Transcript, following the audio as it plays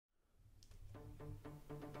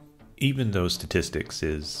Even though statistics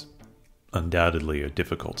is undoubtedly a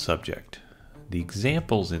difficult subject, the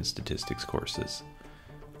examples in statistics courses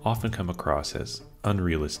often come across as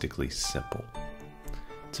unrealistically simple.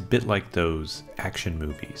 It's a bit like those action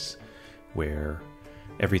movies where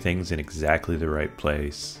everything's in exactly the right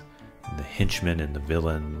place, and the henchmen and the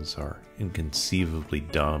villains are inconceivably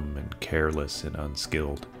dumb and careless and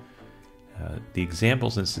unskilled. The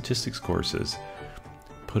examples in statistics courses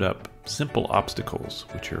put up simple obstacles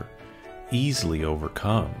which are easily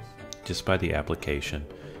overcome just by the application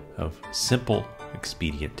of simple,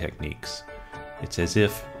 expedient techniques. It's as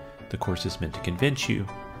if the course is meant to convince you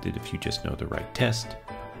that if you just know the right test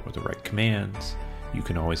or the right commands, you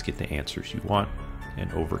can always get the answers you want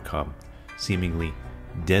and overcome seemingly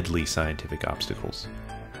deadly scientific obstacles.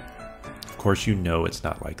 Of course, you know it's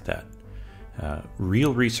not like that.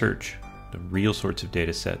 Real research, the real sorts of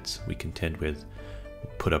data sets we contend with,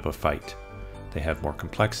 put up a fight. They have more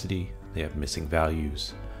complexity, they have missing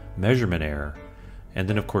values, measurement error, and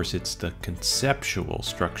then of course it's the conceptual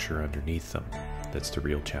structure underneath them that's the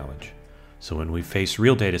real challenge. So when we face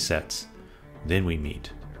real data sets, then we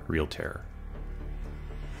meet real terror.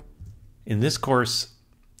 In this course,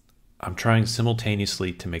 I'm trying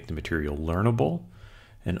simultaneously to make the material learnable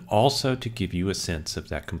and also to give you a sense of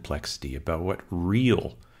that complexity about what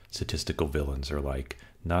real statistical villains are like,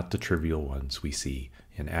 not the trivial ones we see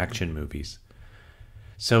in action movies.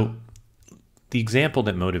 So the example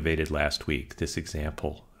that motivated last week, this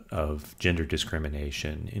example of gender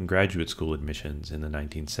discrimination in graduate school admissions in the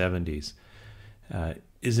 1970s,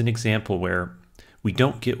 is an example where we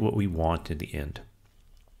don't get what we want in the end.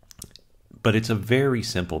 But it's a very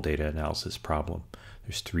simple data analysis problem.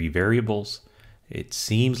 There's 3 variables. It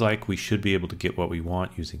seems like we should be able to get what we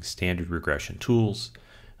want using standard regression tools,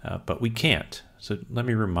 but we can't. So let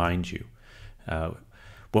me remind you,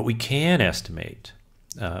 what we can estimate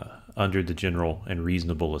under the general and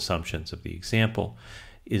reasonable assumptions of the example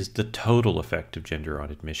is the total effect of gender on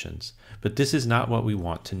admissions. But this is not what we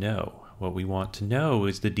want to know. What we want to know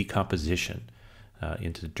is the decomposition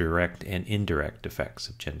into direct and indirect effects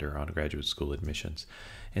of gender on graduate school admissions.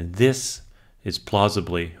 And this is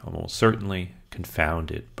plausibly, almost certainly,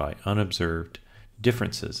 confounded by unobserved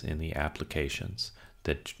differences in the applications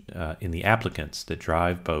that in the applicants that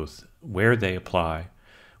drive both where they apply,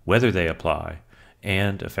 whether they apply,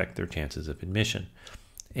 and affect their chances of admission.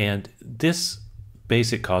 And this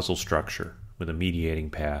basic causal structure with a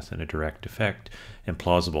mediating path and a direct effect and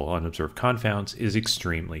plausible unobserved confounds is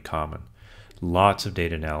extremely common. Lots of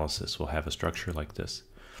data analysis will have a structure like this.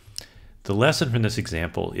 The lesson from this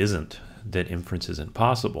example isn't that inference isn't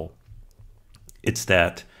possible. It's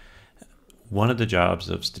that one of the jobs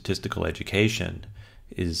of statistical education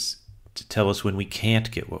is to tell us when we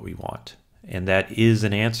can't get what we want. And that is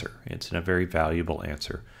an answer. It's a very valuable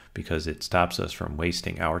answer because it stops us from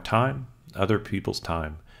wasting our time, other people's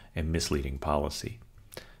time, and misleading policy.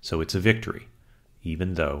 So it's a victory,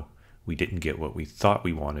 even though we didn't get what we thought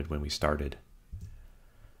we wanted when we started.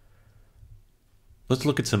 Let's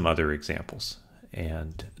look at some other examples.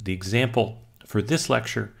 And the example for this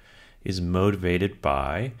lecture is motivated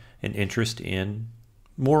by an interest in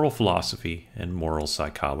moral philosophy and moral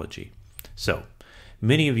psychology. So,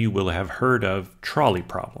 many of you will have heard of trolley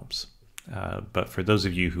problems, but for those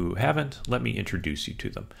of you who haven't, let me introduce you to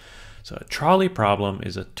them. So a trolley problem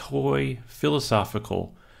is a toy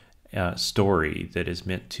philosophical story that is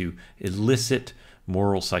meant to elicit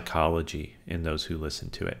moral psychology in those who listen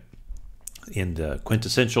to it. In the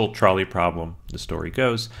quintessential trolley problem, the story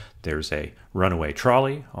goes, there's a runaway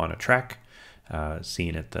trolley on a track,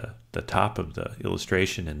 seen at the top of the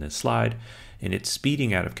illustration in this slide, and it's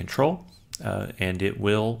speeding out of control. And it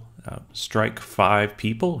will strike 5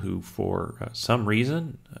 people who, for some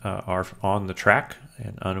reason, are on the track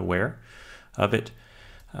and unaware of it.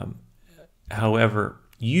 However,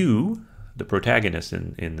 you, the protagonist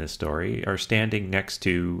in this story, are standing next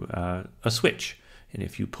to a switch. And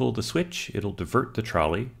if you pull the switch, it'll divert the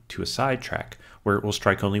trolley to a side track where it will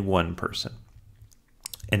strike only 1 person.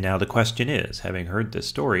 And now the question is, having heard this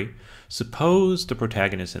story, suppose the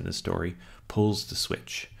protagonist in this story pulls the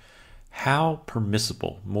switch. How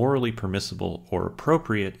permissible, morally permissible, or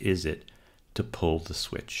appropriate is it to pull the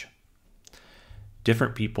switch?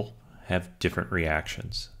 Different people have different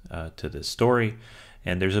reactions to this story,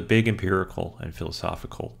 and there's a big empirical and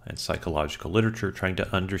philosophical and psychological literature trying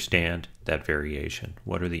to understand that variation.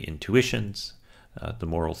 What are the intuitions, the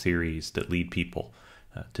moral theories that lead people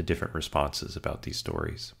to different responses about these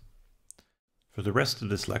stories? For the rest of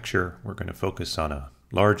this lecture, we're going to focus on a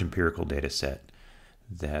large empirical data set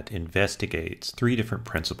that investigates 3 different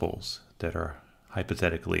principles that are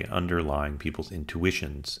hypothetically underlying people's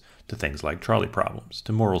intuitions to things like trolley problems,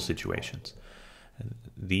 to moral situations.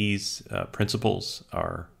 These principles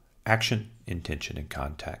are action, intention, and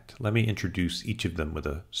contact. Let me introduce each of them with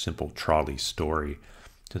a simple trolley story.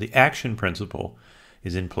 So the action principle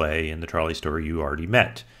is in play in the trolley story you already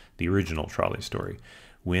met, the original trolley story.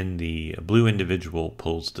 When the blue individual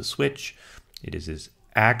pulls the switch, it is his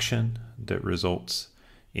action that results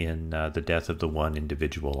in the death of the one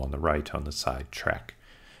individual on the right on the side track.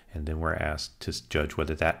 And then we're asked to judge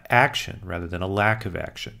whether that action, rather than a lack of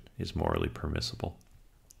action, is morally permissible.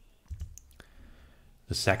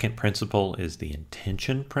 The second principle is the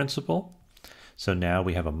intention principle. So now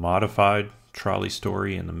we have a modified trolley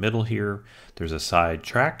story in the middle here. There's a side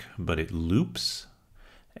track, but it loops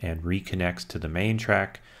and reconnects to the main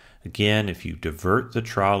track. Again, if you divert the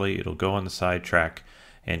trolley, it'll go on the side track.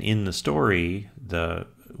 And in the story,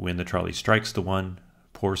 when the trolley strikes the one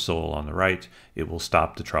poor soul on the right, it will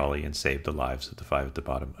stop the trolley and save the lives of the 5 at the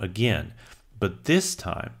bottom again. But this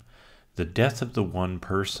time, the death of the one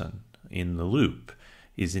person in the loop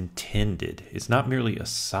is intended. It's not merely a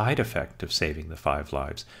side effect of saving the 5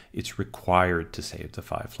 lives. It's required to save the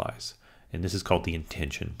 5 lives. And this is called the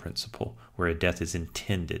intention principle, where a death is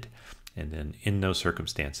intended. And then in those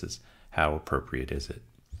circumstances, how appropriate is it?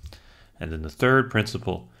 And then the third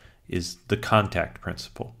principle is the contact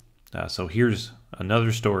principle. So here's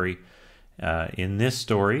another story. In this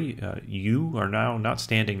story, you are now not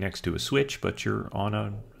standing next to a switch, but you're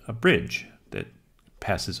on a bridge that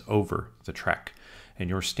passes over the track. And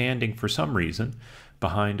you're standing, for some reason,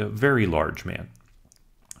 behind a very large man.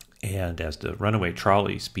 And as the runaway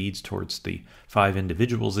trolley speeds towards the 5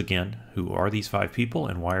 individuals again, who are these 5 people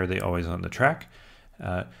and why are they always on the track,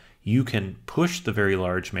 you can push the very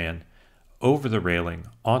large man over the railing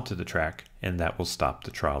onto the track, and that will stop the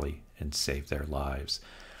trolley and save their lives.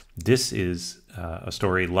 This is a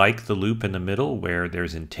story like the loop in the middle where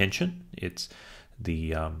there's intention. It's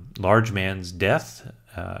the large man's death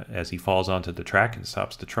as he falls onto the track and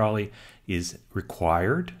stops the trolley is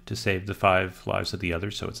required to save the 5 lives of the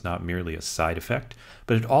others, so it's not merely a side effect,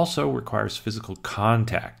 but it also requires physical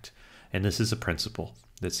contact, and this is a principle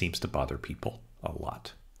that seems to bother people a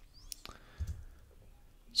lot.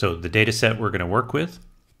 So the data set we're going to work with,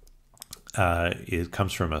 it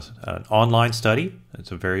comes from an online study.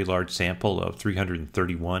 It's a very large sample of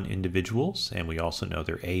 331 individuals, and we also know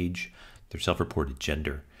their age, their self-reported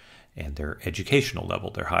gender, and their educational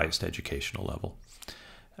level, their highest educational level.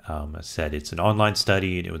 I said it's an online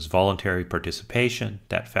study, and it was voluntary participation.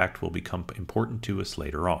 That fact will become important to us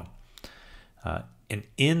later on. And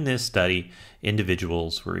in this study,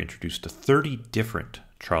 individuals were introduced to 30 different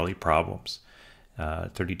trolley problems.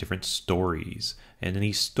 30 different stories. And then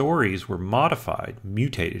these stories were modified,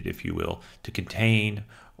 mutated, if you will, to contain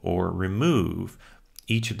or remove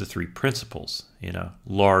each of the 3 principles in a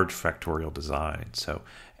large factorial design. So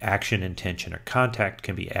action, intention, or contact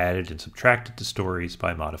can be added and subtracted to stories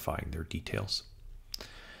by modifying their details.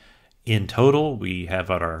 In total, we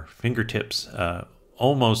have at our fingertips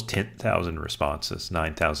almost 10,000 responses,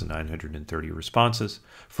 9,930 responses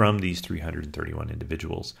from these 331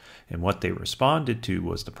 individuals. And what they responded to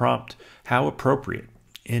was the prompt, how appropriate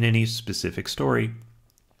in any specific story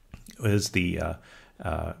is the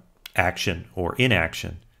action or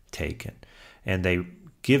inaction taken. And they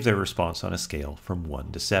give their response on a scale from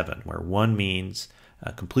 1 to 7, where 1 means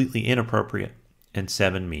completely inappropriate and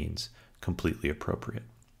 7 means completely appropriate.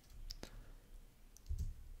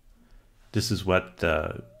 This is what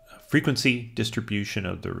the frequency distribution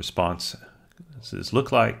of the responses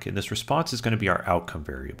look like, and this response is going to be our outcome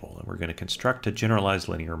variable, and we're going to construct a generalized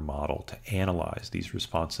linear model to analyze these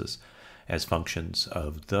responses as functions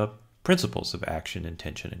of the principles of action,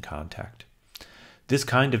 intention, and contact. This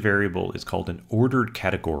kind of variable is called an ordered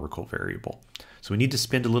categorical variable. So we need to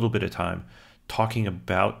spend a little bit of time talking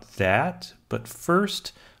about that, but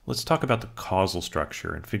first, let's talk about the causal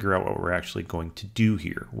structure and figure out what we're actually going to do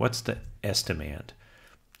here. What's the estimand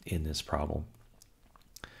in this problem?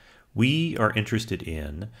 We are interested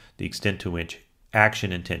in the extent to which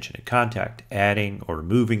action, intention, and contact, adding or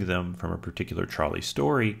removing them from a particular trolley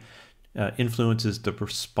story, influences the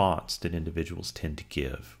response that individuals tend to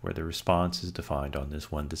give, where the response is defined on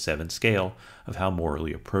this 1 to 7 scale of how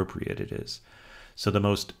morally appropriate it is. So the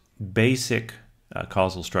most basic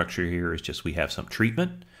causal structure here is just we have some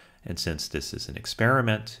treatment, and since this is an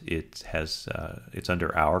experiment, it's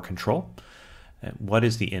under our control. And what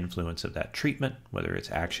is the influence of that treatment, whether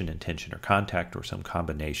it's action, intention, or contact, or some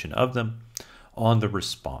combination of them, on the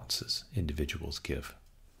responses individuals give?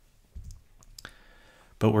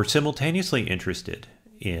 But we're simultaneously interested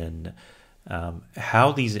in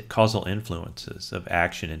how these causal influences of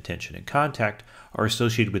action, intention, and contact are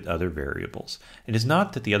associated with other variables. It is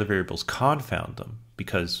not that the other variables confound them,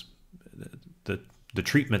 because the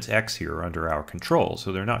treatments X here are under our control,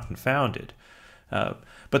 so they're not confounded.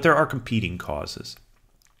 But there are competing causes.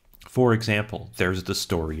 For example, there's the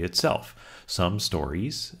story itself. Some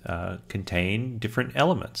stories contain different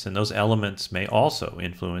elements, and those elements may also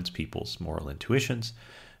influence people's moral intuitions,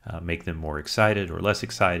 make them more excited or less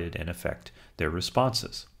excited, and affect their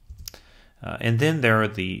responses. And then there are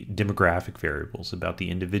the demographic variables about the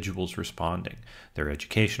individuals responding, their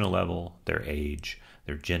educational level, their age,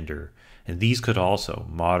 their gender, and these could also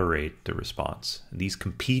moderate the response. And these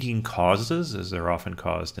competing causes, as they're often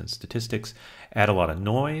caused in statistics, add a lot of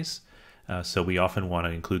noise, so we often want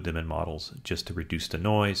to include them in models just to reduce the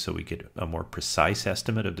noise so we get a more precise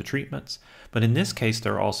estimate of the treatments. But in this case,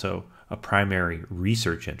 they're also a primary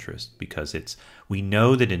research interest, because we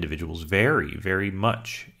know that individuals vary very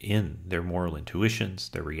much in their moral intuitions,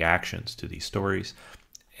 their reactions to these stories,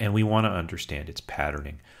 and we want to understand its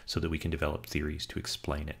patterning so that we can develop theories to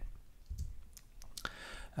explain it.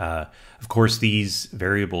 Of course, these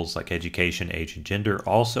variables like education, age, and gender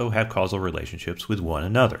also have causal relationships with one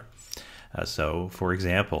another. So, for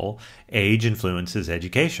example, age influences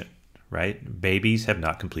education, right? Babies have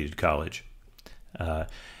not completed college.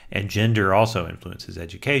 And gender also influences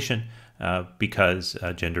education because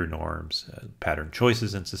gender norms pattern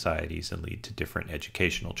choices in societies and lead to different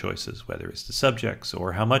educational choices, whether it's the subjects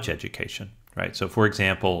or how much education, right? So, for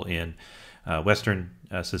example, in Western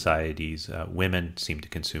societies, women seem to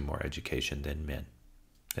consume more education than men,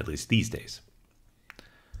 at least these days.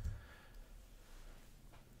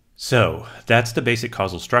 So that's the basic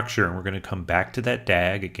causal structure, and we're going to come back to that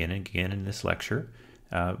DAG again and again in this lecture.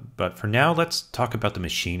 But for now, let's talk about the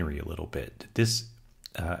machinery a little bit. This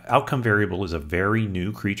outcome variable is a very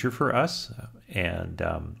new creature for us, and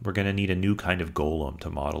we're going to need a new kind of golem to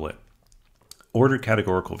model it. Ordered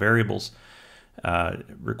categorical variables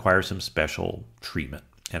require some special treatment,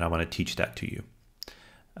 and I want to teach that to you.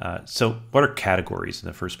 So what are categories in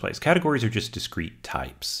the first place? Categories are just discrete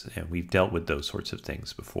types, and we've dealt with those sorts of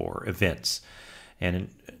things before, events. And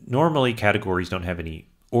normally categories don't have any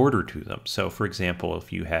order to them. So for example,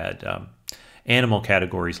 if you had animal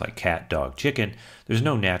categories like cat, dog, chicken, there's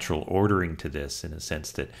no natural ordering to this in a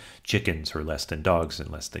sense that chickens are less than dogs and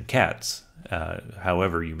less than cats,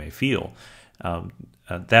 however you may feel.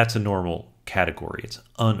 That's a normal category. It's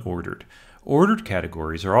unordered. Ordered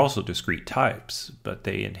categories are also discrete types, but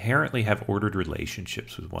they inherently have ordered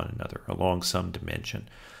relationships with one another along some dimension.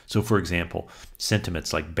 So for example,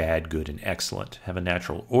 sentiments like bad, good, and excellent have a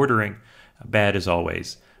natural ordering. Bad is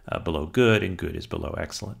always below good, and good is below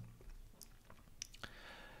excellent.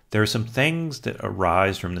 There are some things that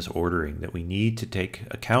arise from this ordering that we need to take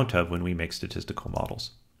account of when we make statistical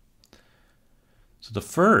models. So the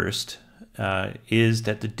first is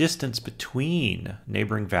that the distance between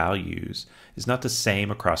neighboring values is not the same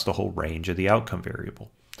across the whole range of the outcome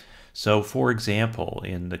variable. So for example,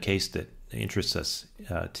 in the case that interests us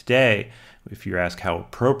today, if you're asked how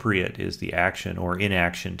appropriate is the action or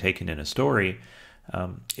inaction taken in a story,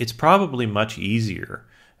 it's probably much easier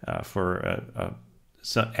for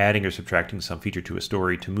adding or subtracting some feature to a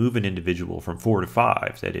story to move an individual from 4 to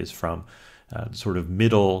 5, that is from sort of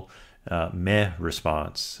middle meh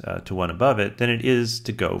response to one above it, than it is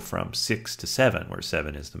to go from 6 to 7, where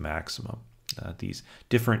 7 is the maximum. These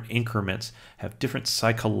different increments have different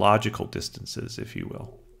psychological distances, if you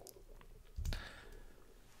will.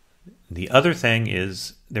 The other thing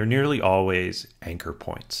is they're nearly always anchor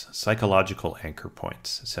points, psychological anchor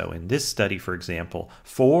points. So in this study, for example,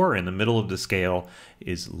 4 in the middle of the scale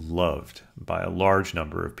is loved by a large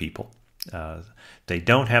number of people. They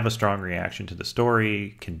don't have a strong reaction to the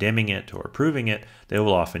story, condemning it or approving it. They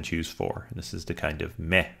will often choose 4. And this is the kind of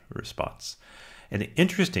meh response. And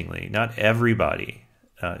interestingly, not everybody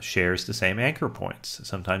shares the same anchor points.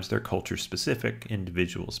 Sometimes they're culture specific,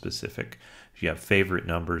 individual specific. If you have favorite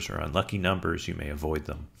numbers or unlucky numbers, you may avoid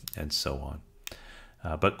them, and so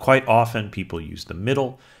on. But quite often people use the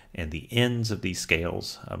middle and the ends of these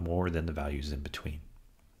scales more than the values in between.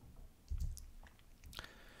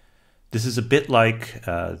 This is a bit like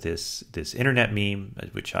this internet meme,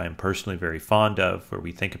 which I am personally very fond of, where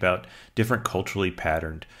we think about different culturally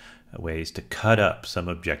patterned ways to cut up some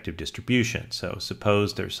objective distribution. So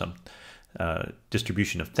suppose there's some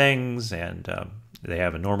distribution of things, and they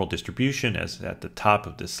have a normal distribution as at the top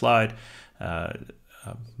of this slide.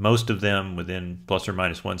 Most of them within plus or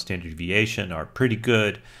minus 1 standard deviation are pretty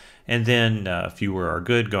good, and then fewer are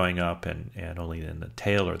good going up, and only in the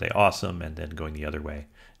tail are they awesome, and then going the other way,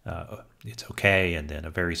 it's okay, and then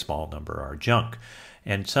a very small number are junk.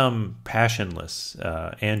 And some passionless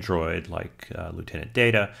android like Lieutenant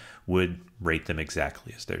Data would rate them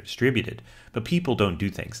exactly as they're distributed. But people don't do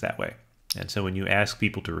things that way. And so when you ask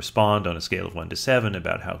people to respond on a scale of 1 to 7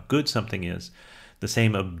 about how good something is, the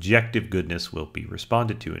same objective goodness will be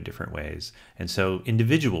responded to in different ways. And so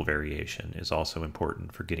individual variation is also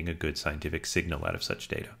important for getting a good scientific signal out of such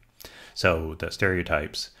data. So the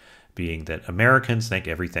stereotypes being that Americans think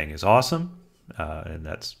everything is awesome, and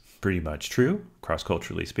that's pretty much true,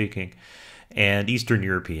 cross-culturally speaking, and Eastern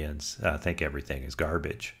Europeans think everything is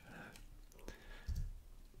garbage.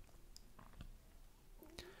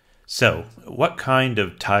 So what kind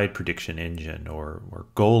of tide prediction engine or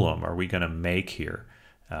golem are we going to make here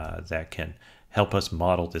that can help us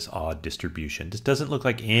model this odd distribution? This doesn't look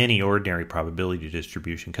like any ordinary probability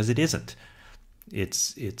distribution because it isn't.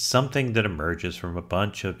 It's something that emerges from a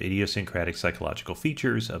bunch of idiosyncratic psychological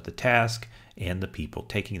features of the task and the people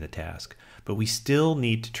taking the task. But we still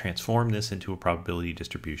need to transform this into a probability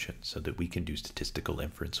distribution so that we can do statistical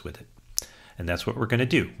inference with it. And that's what we're going to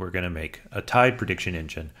do. We're going to make a tide prediction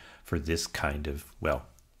engine for this kind of, well,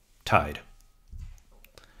 tide.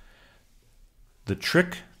 The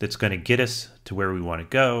trick that's going to get us to where we want to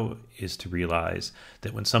go is to realize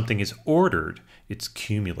that when something is ordered, it's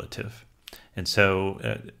cumulative. And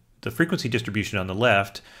so the frequency distribution on the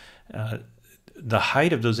left, the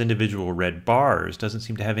height of those individual red bars doesn't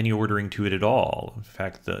seem to have any ordering to it at all. In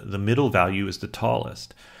fact, the middle value is the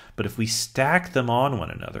tallest. But if we stack them on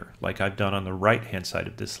one another, like I've done on the right-hand side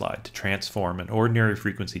of this slide, to transform an ordinary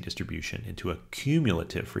frequency distribution into a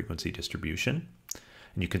cumulative frequency distribution,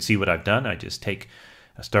 and you can see what I've done. I just take,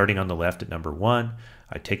 starting on the left at number 1,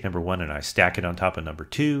 I take number 1 and I stack it on top of number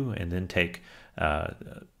 2, and then take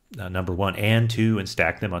number 1 and 2 and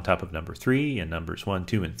stack them on top of number 3, and numbers 1,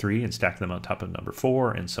 2, and 3 and stack them on top of number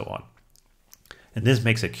 4, and so on. And this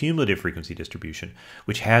makes a cumulative frequency distribution,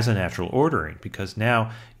 which has a natural ordering because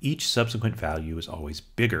now each subsequent value is always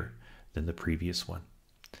bigger than the previous one,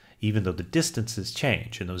 even though the distances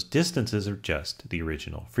change, and those distances are just the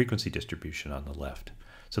original frequency distribution on the left.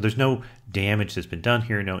 So there's no damage that's been done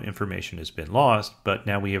here, no information has been lost, but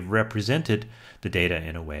now we have represented the data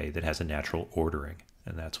in a way that has a natural ordering.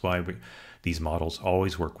 And that's why these models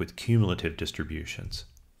always work with cumulative distributions.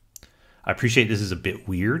 I appreciate this is a bit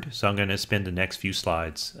weird, so I'm going to spend the next few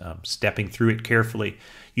slides stepping through it carefully.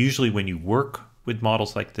 Usually when you work with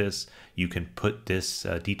models like this, you can put this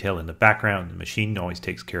detail in the background. The machine always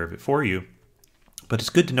takes care of it for you. But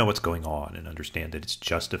it's good to know what's going on and understand that it's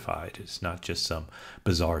justified. It's not just some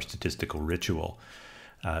bizarre statistical ritual.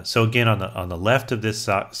 So again, on the left of this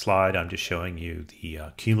slide, I'm just showing you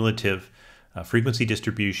the cumulative frequency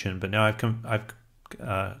distribution, but now I've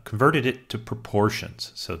converted it to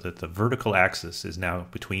proportions so that the vertical axis is now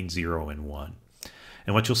between 0 and 1.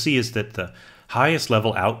 And what you'll see is that the highest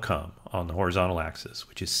level outcome on the horizontal axis,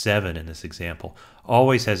 which is 7 in this example,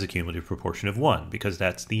 always has a cumulative proportion of 1 because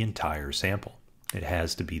that's the entire sample. It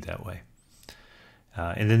has to be that way.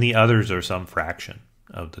 And then the others are some fraction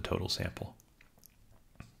of the total sample.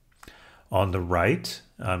 On the right,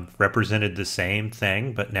 I've represented the same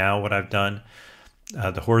thing, but now what I've done,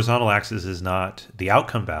 the horizontal axis is not the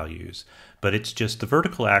outcome values, but it's just the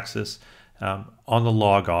vertical axis on the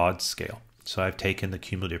log odds scale. So I've taken the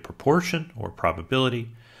cumulative proportion or probability,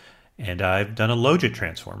 and I've done a logit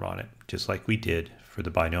transform on it, just like we did for the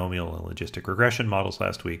binomial and logistic regression models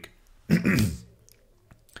last week.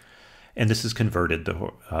 And this has converted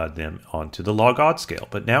them onto the log odds scale.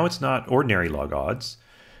 But now it's not ordinary log odds,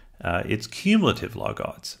 it's cumulative log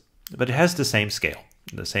odds, but it has the same scale.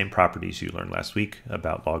 The same properties you learned last week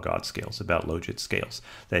about log odds scales, about logit scales.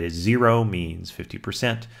 That is, 0 means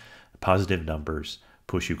 50%, positive numbers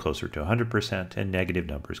push you closer to 100%, and negative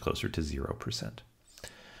numbers closer to 0%.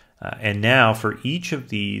 And now for each of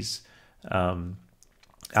these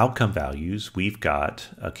outcome values, we've got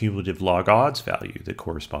a cumulative log odds value that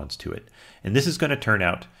corresponds to it. And this is going to turn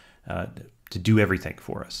out to do everything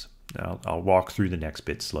for us. I'll walk through the next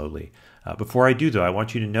bit slowly. Before I do, though, I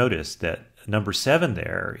want you to notice that number 7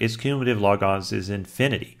 there, its cumulative log odds is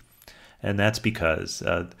infinity. And that's because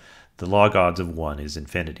the log odds of 1 is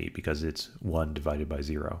infinity, because it's 1 divided by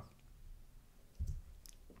 0.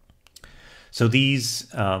 So these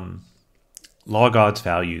log odds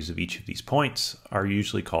values of each of these points are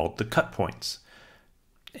usually called the cut points.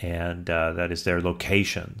 And that is their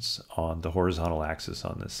locations on the horizontal axis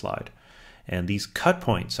on this slide. And these cut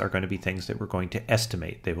points are going to be things that we're going to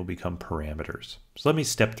estimate. They will become parameters. So let me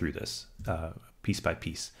step through this piece by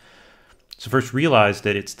piece. So first, realize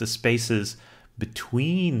that it's the spaces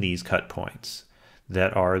between these cut points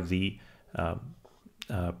that are the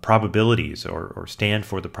probabilities or stand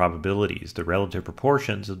for the probabilities, the relative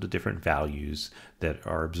proportions of the different values that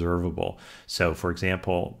are observable. So for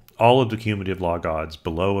example, all of the cumulative log odds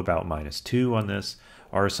below about -2 on this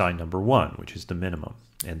are assigned number 1, which is the minimum.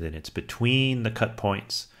 And then it's between the cut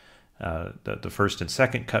points, the first and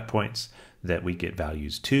second cut points, that we get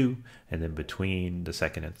values 2, and then between the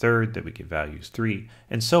second and third that we get values 3,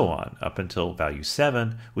 and so on, up until value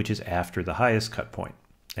 7, which is after the highest cut point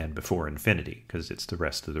and before infinity, because it's the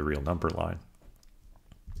rest of the real number line.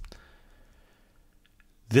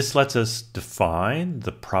 This lets us define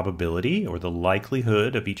the probability or the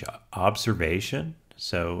likelihood of each observation.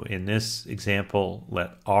 So in this example,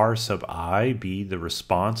 let R sub I be the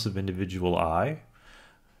response of individual I,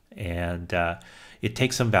 and it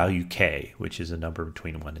takes some value k, which is a number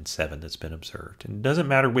between 1 and 7 that's been observed. And it doesn't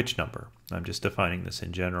matter which number. I'm just defining this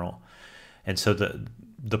in general. And so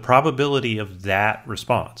the probability of that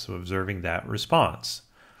response, of observing that response,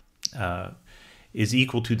 is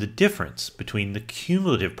equal to the difference between the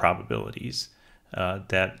cumulative probabilities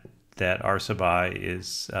that R sub I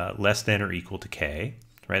is less than or equal to k,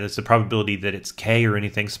 right? That's the probability that it's k or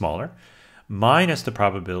anything smaller, minus the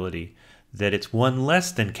probability that it's 1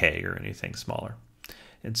 less than k or anything smaller.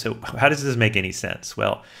 And so how does this make any sense?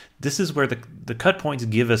 Well, this is where the cut points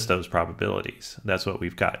give us those probabilities. That's what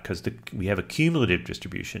we've got, because we have a cumulative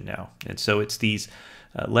distribution now. And so it's these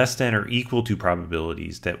less than or equal to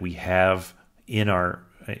probabilities that we have in our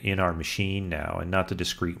machine now, and not the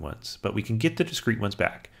discrete ones. But we can get the discrete ones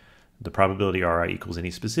back. The probability Ri equals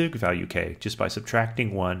any specific value k just by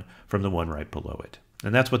subtracting 1 from the one right below it.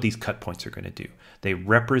 And that's what these cut points are going to do. They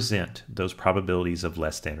represent those probabilities of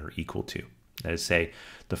less than or equal to. That is, say,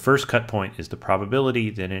 the first cut point is the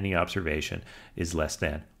probability that any observation is less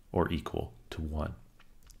than or equal to 1.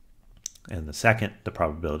 And the second, the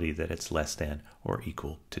probability that it's less than or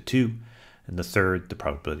equal to 2. And the third, the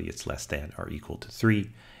probability it's less than or equal to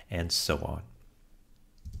 3, and so on.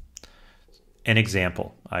 An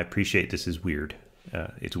example. I appreciate this is weird.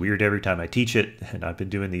 It's weird every time I teach it, and I've been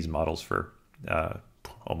doing these models for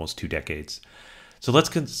almost 2 decades. So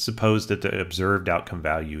let's suppose that the observed outcome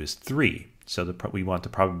value is 3. So we want the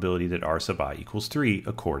probability that R sub I equals 3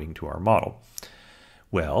 according to our model.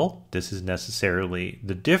 Well, this is necessarily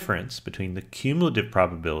the difference between the cumulative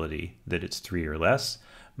probability that it's 3 or less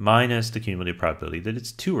minus the cumulative probability that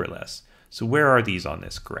it's 2 or less. So where are these on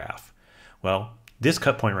this graph? Well, this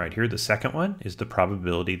cut point right here, the second one, is the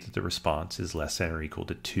probability that the response is less than or equal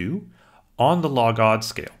to 2 on the log odds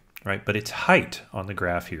scale, right? But its height on the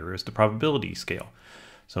graph here is the probability scale.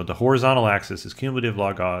 So the horizontal axis is cumulative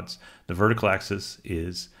log odds. The vertical axis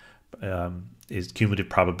is cumulative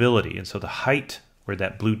probability. And so the height where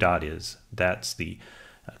that blue dot is, that's the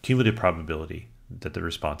cumulative probability that the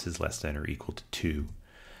response is less than or equal to 2.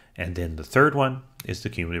 And then the third one is the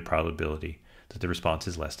cumulative probability that the response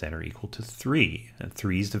is less than or equal to 3. And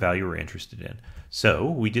 3 is the value we're interested in. So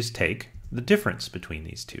we just take the difference between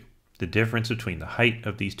these two. The difference between the height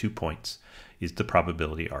of these 2 points is the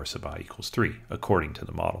probability R sub I equals 3, according to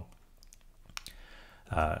the model.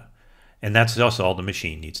 And that's also all the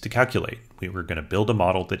machine needs to calculate. We're going to build a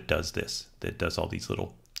model that does this, that does all these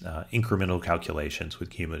little incremental calculations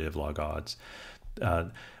with cumulative log odds.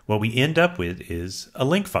 What we end up with is a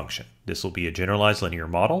link function. This will be a generalized linear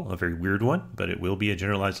model, a very weird one, but it will be a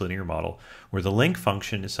generalized linear model where the link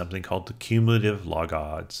function is something called the cumulative log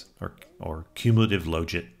odds or cumulative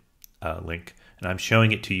logit link. And I'm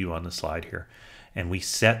showing it to you on the slide here. And we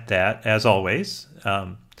set that, as always,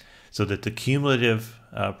 so that the cumulative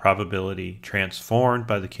probability transformed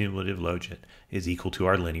by the cumulative logit is equal to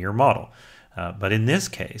our linear model. But in this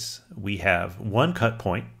case, we have one cut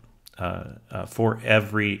point for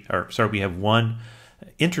every, we have one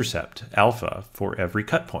intercept alpha for every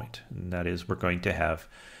cut point. And that is, we're going to have,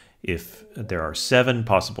 if there are 7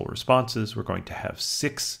 possible responses, we're going to have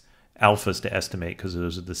 6 alphas to estimate because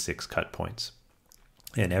those are the 6 cut points.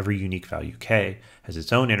 And every unique value k has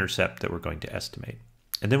its own intercept that we're going to estimate.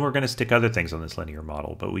 And then we're going to stick other things on this linear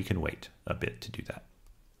model, but we can wait a bit to do that.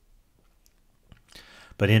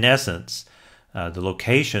 But in essence, the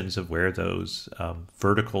locations of where those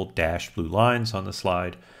vertical dashed blue lines on the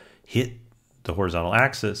slide hit the horizontal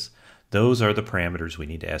axis, those are the parameters we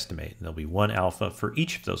need to estimate. And there'll be 1 alpha for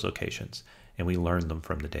each of those locations, and we learn them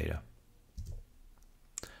from the data.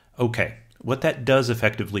 Okay, what that does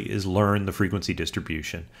effectively is learn the frequency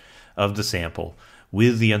distribution of the sample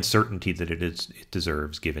with the uncertainty that it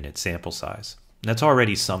deserves given its sample size. And that's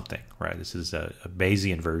already something, right? This is a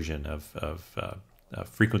Bayesian version of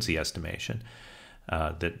frequency estimation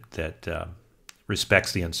that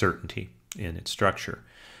respects the uncertainty in its structure.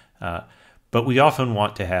 But we often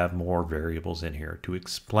want to have more variables in here to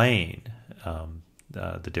explain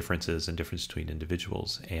the differences and difference between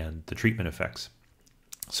individuals and the treatment effects.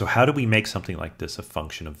 So how do we make something like this a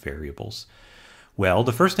function of variables? Well,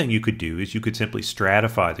 the first thing you could do is you could simply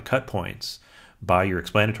stratify the cut points by your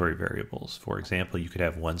explanatory variables. For example, you could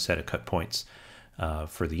have one set of cut points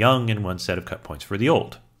for the young and one set of cut points for the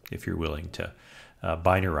old, if you're willing to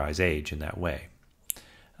binarize age in that way.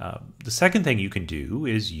 The second thing you can do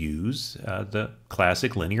is use the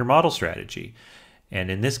classic linear model strategy. And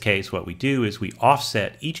in this case, what we do is we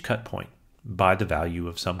offset each cut point by the value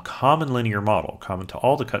of some common linear model, common to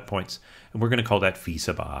all the cut points, and we're going to call that phi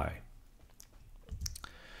sub I.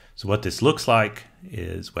 So what this looks like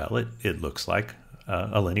is, well, it looks like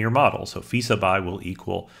a linear model. So phi sub I will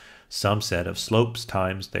equal some set of slopes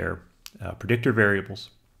times their predictor variables.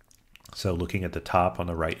 So looking at the top on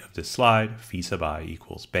the right of this slide, phi sub I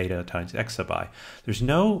equals beta times x sub I. There's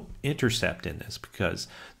no intercept in this because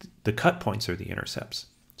the cut points are the intercepts.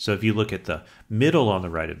 So if you look at the middle on the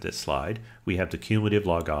right of this slide, we have the cumulative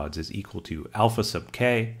log odds is equal to alpha sub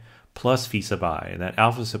k plus phi sub I. And that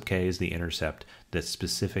alpha sub k is the intercept that's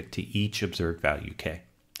specific to each observed value k.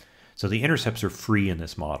 So the intercepts are free in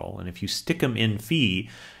this model. And if you stick them in phi,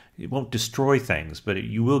 it won't destroy things, but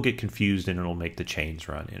you will get confused and it'll make the chains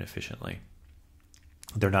run inefficiently.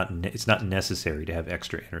 It's not necessary to have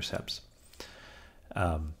extra intercepts.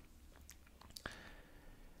 And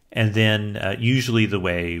then usually the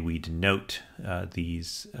way we denote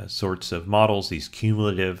these sorts of models, these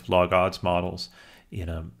cumulative log odds models in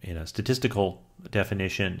a statistical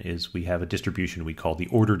definition, is we have a distribution we call the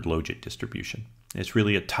ordered logit distribution. It's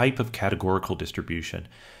really a type of categorical distribution.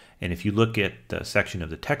 And if you look at the section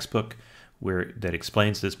of the textbook that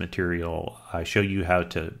explains this material, I show you how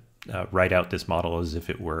to write out this model as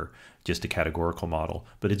if it were just a categorical model,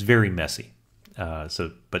 but it's very messy.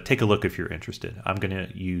 But take a look if you're interested. I'm going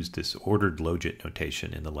to use this ordered logit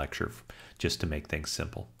notation in the lecture just to make things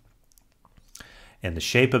simple. And the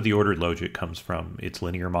shape of the ordered logit comes from its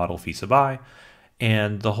linear model phi sub I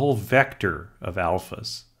and the whole vector of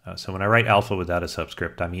alphas. So when I write alpha without a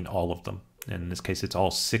subscript, I mean all of them. And in this case, it's all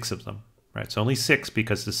 6 of them, right? So only 6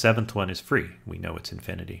 because the 7th one is free. We know it's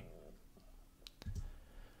infinity.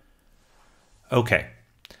 Okay,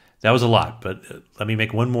 that was a lot, but let me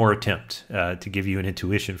make one more attempt to give you an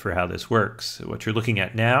intuition for how this works. What you're looking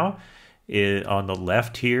at now on the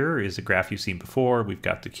left here is a graph you've seen before. We've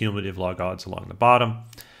got the cumulative log odds along the bottom,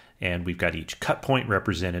 and we've got each cut point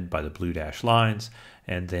represented by the blue dashed lines,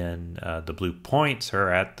 and then the blue points are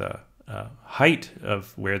at the height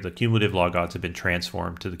of where the cumulative log odds have been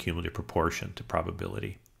transformed to the cumulative proportion to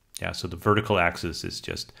probability. Yeah, so the vertical axis is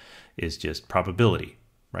just probability,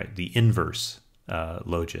 right? The inverse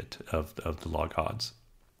logit of the log odds.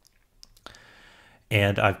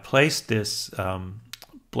 And I've placed this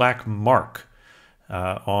black mark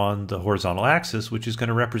on the horizontal axis, which is going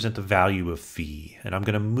to represent the value of phi. And I'm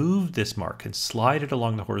going to move this mark and slide it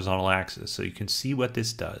along the horizontal axis so you can see what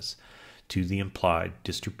this does to the implied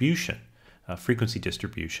distribution, frequency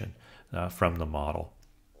distribution from the model.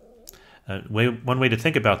 One way to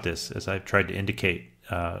think about this, as I've tried to indicate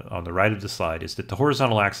on the right of the slide, is that the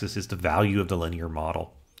horizontal axis is the value of the linear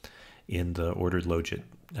model in the ordered logit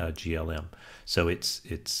GLM. So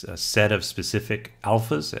it's a set of specific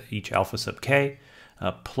alphas, each alpha sub k,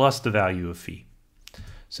 plus the value of phi.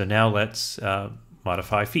 So now let's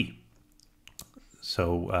modify phi.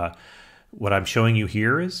 So what I'm showing you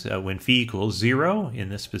here is when phi equals 0 in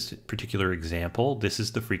this particular example, this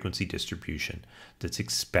is the frequency distribution that's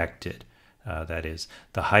expected. That is,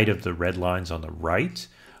 the height of the red lines on the right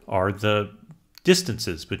are the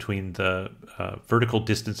distances between the vertical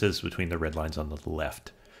distances between the red lines on the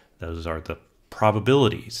left. Those are the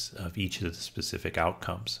probabilities of each of the specific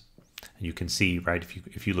outcomes. And you can see, right,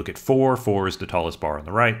 if you look at 4 is the tallest bar on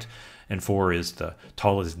the right, and 4 is the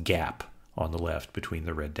tallest gap on the left between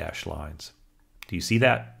the red dashed lines. Do you see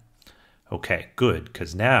that? Okay, good,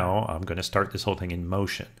 because now I'm going to start this whole thing in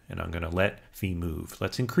motion, and I'm going to let phi move.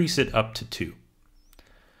 Let's increase it up to 2.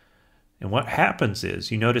 And what happens is,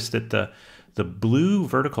 you notice that the blue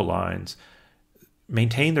vertical lines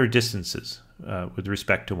maintain their distances with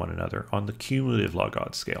respect to one another on the cumulative log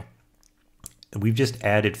odds scale. And we've just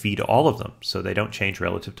added phi to all of them, so they don't change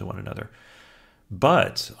relative to one another.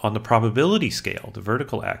 But on the probability scale, the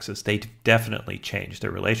vertical axis, they definitely change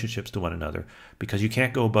their relationships to one another because you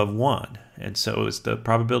can't go above 1. And so as the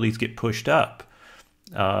probabilities get pushed up,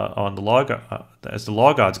 as the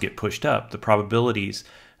log odds get pushed up, the probabilities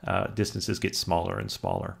distances get smaller and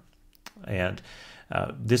smaller. And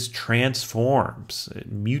this transforms,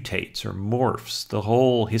 it mutates or morphs the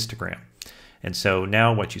whole histogram. And so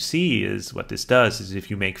now what you see is what this does is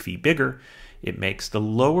if you make phi bigger, it makes the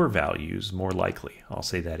lower values more likely. I'll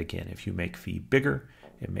say that again. If you make phi bigger,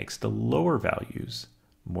 it makes the lower values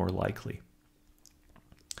more likely.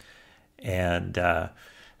 And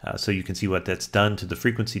so you can see what that's done to the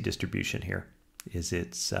frequency distribution here is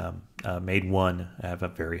it's made one have a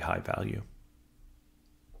very high value.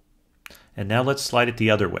 And now let's slide it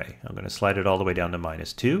the other way. I'm going to slide it all the way down to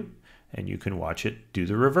 -2, and you can watch it do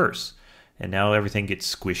the reverse. And now everything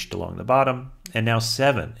gets squished along the bottom, and now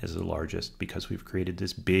 7 is the largest because we've created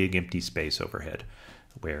this big empty space overhead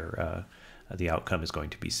where the outcome is going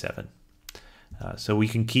to be 7. So we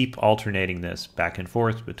can keep alternating this back and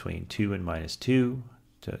forth between 2 and -2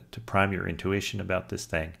 to prime your intuition about this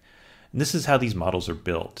thing. And this is how these models are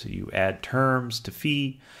built. You add terms to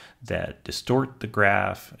phi that distort the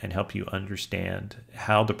graph and help you understand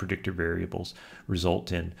how the predictor variables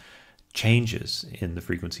result in changes in the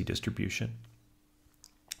frequency distribution.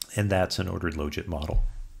 And that's an ordered logit model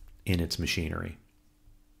in its machinery.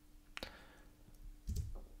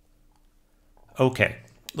 Okay,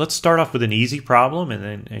 let's start off with an easy problem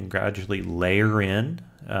and gradually layer in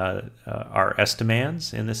our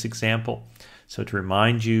estimands in this example. So to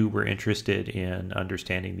remind you, we're interested in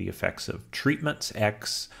understanding the effects of treatments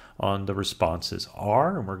X on the responses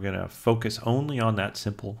R, and we're going to focus only on that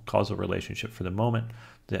simple causal relationship for the moment,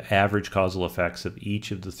 the average causal effects of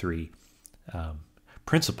each of the three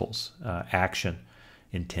principles, action,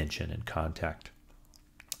 intention, and contact.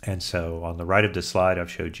 And so on the right of this slide, I've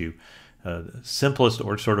showed you the simplest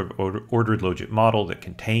or sort of ordered logit model that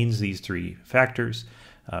contains these three factors.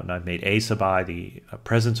 And I've made A sub I the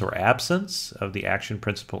presence or absence of the action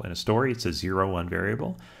principle in a story. It's a 0-1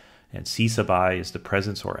 variable. And C sub I is the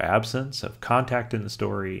presence or absence of contact in the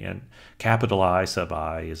story. And capital I sub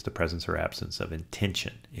I is the presence or absence of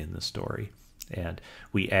intention in the story. And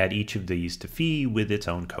we add each of these to phi with its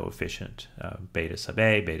own coefficient, beta sub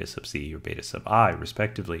A, beta sub C, or beta sub I,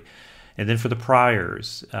 respectively. And then for the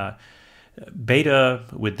priors, beta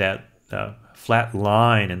with that flat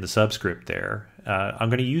line in the subscript there, I'm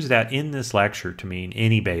going to use that in this lecture to mean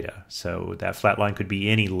any beta. So that flat line could be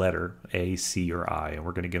any letter, A, C, or I, and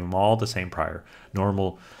we're going to give them all the same prior.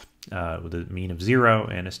 Normal with a mean of 0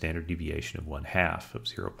 and a standard deviation of 1/2 of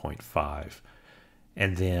 0.5.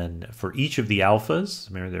 And then for each of the alphas,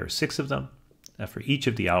 remember there are 6 of them, for each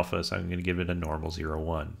of the alphas, I'm going to give it a normal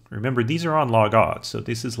 0-1. Remember, these are on log odds, so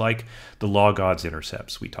this is like the log odds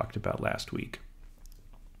intercepts we talked about last week.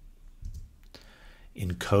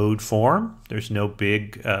 In code form, there's no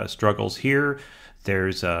big struggles here.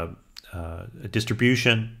 There's a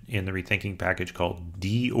distribution in the Rethinking package called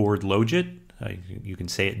d-ord logit. You can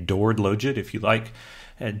say it d-ord logit if you like.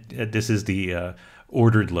 And this is the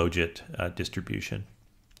ordered logit distribution.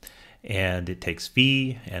 And it takes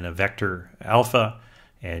phi and a vector alpha,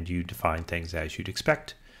 and you define things as you'd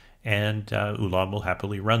expect. And Ulam will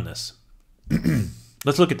happily run this.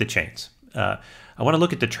 Let's look at the chains. I want to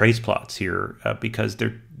look at the trace plots here because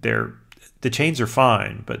the chains are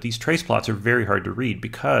fine, but these trace plots are very hard to read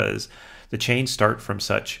because the chains start from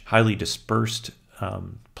such highly dispersed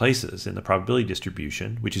places in the probability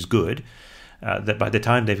distribution, which is good, that by the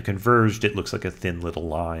time they've converged, it looks like a thin little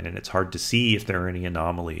line, and it's hard to see if there are any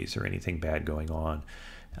anomalies or anything bad going on.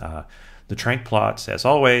 The trank plots, as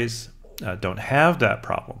always, don't have that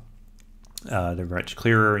problem. They're much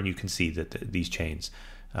clearer, and you can see that these chains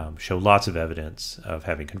show lots of evidence of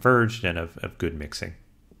having converged and of good mixing.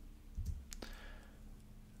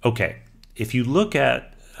 Okay, if you look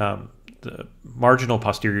at the marginal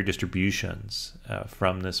posterior distributions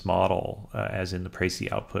from this model, as in the Précis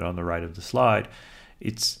output on the right of the slide,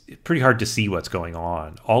 it's pretty hard to see what's going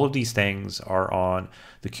on. All of these things are on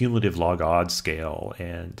the cumulative log odds scale,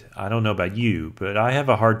 and I don't know about you, but I have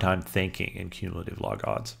a hard time thinking in cumulative log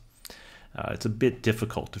odds. It's a bit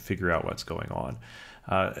difficult to figure out what's going on.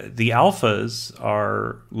 The alphas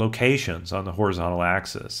are locations on the horizontal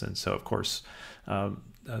axis, and so of course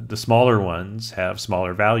the smaller ones have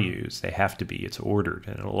smaller values. They have to be. It's ordered,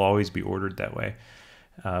 and it'll always be ordered that way.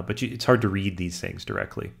 But it's hard to read these things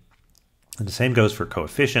directly. And the same goes for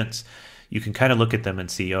coefficients. You can kind of look at them and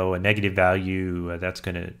see, oh, a negative value, that's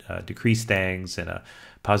going to decrease things, and a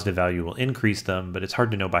positive value will increase them, but it's hard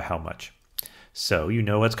to know by how much. So you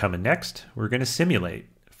know what's coming next. We're going to simulate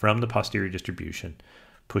from the posterior distribution,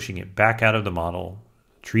 pushing it back out of the model,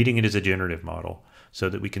 treating it as a generative model, so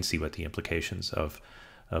that we can see what the implications of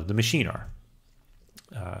the machine are.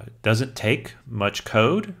 It doesn't take much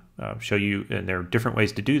code. I'll show you, and there are different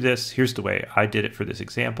ways to do this. Here's the way I did it for this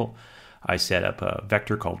example. I set up a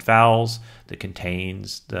vector called vowels that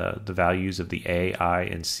contains the values of the A, I,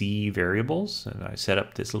 and C variables. And I set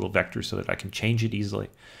up this little vector so that I can change it easily.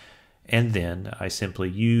 And then I simply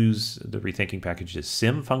use the Rethinking package's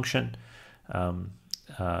sim function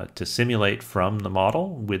to simulate from the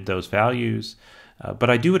model with those values.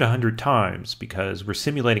 But I do it 100 times because we're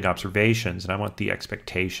simulating observations and I want the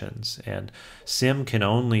expectations. And sim can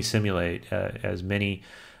only simulate as many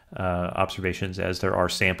observations as there are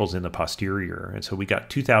samples in the posterior. And so we got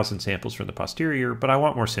 2,000 samples from the posterior, but I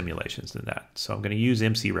want more simulations than that. So I'm going to use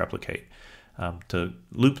MC replicate to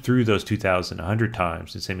loop through those 2,000 100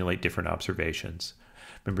 times and simulate different observations.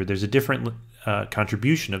 Remember, there's a different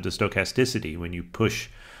contribution of the stochasticity when you push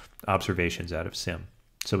observations out of sim.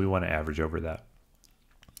 So we want to average over that.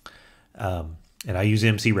 And I use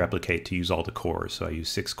MC replicate to use all the cores. So I use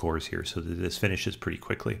 6 cores here so that this finishes pretty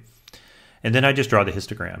quickly. And then I just draw the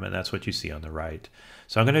histogram, and that's what you see on the right.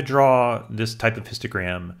 So I'm going to draw this type of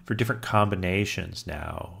histogram for different combinations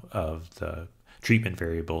now of the treatment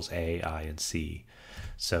variables A, I, and C.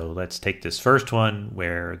 So let's take this first one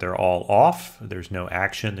where they're all off. There's no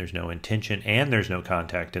action, there's no intention, and there's no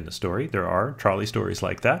contact in the story. There are trolley stories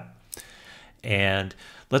like that. And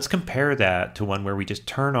let's compare that to one where we just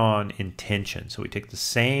turn on intention. So we take the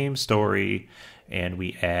same story and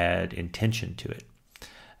we add intention to it.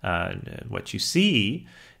 What you see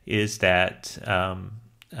is that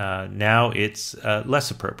now it's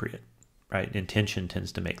less appropriate, right? Intention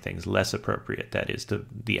tends to make things less appropriate. That is,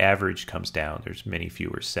 the average comes down. There's many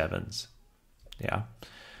fewer 7s. Yeah.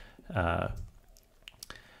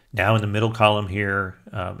 Now in the middle column here,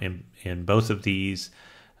 in both of these,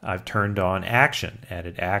 I've turned on action,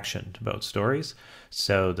 added action to both stories.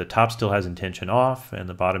 So the top still has intention off and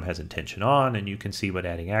the bottom has intention on, and you can see what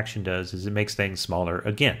adding action does is it makes things smaller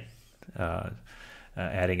again.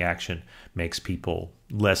 Adding action makes people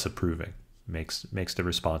less approving, makes the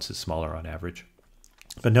responses smaller on average.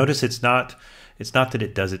 But notice it's not that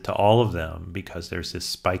it does it to all of them, because there's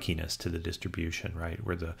this spikiness to the distribution, right?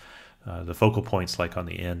 Where the focal points, like on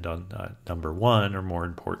the end on number 1, are more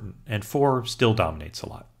important, and 4 still dominates a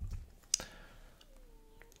lot.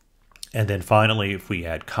 And then finally, if we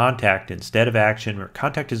add contact instead of action,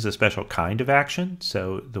 contact is a special kind of action.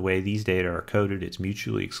 So the way these data are coded, it's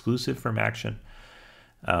mutually exclusive from action.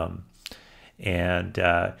 You'll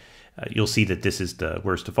see that this is the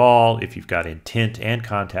worst of all. If you've got intent and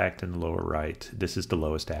contact in the lower right, this is the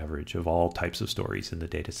lowest average of all types of stories in the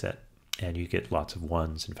data set. And you get lots of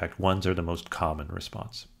 1s. In fact, 1s are the most common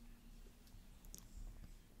response.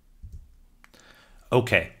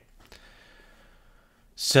 Okay.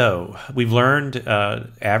 So we've learned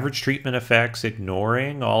average treatment effects,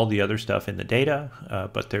 ignoring all the other stuff in the data,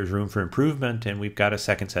 but there's room for improvement, and we've got a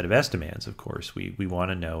second set of estimands, of course. We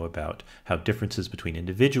want to know about how differences between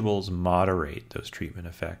individuals moderate those treatment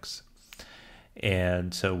effects.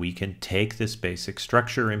 And so we can take this basic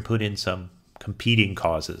structure and put in some competing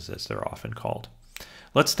causes, as they're often called.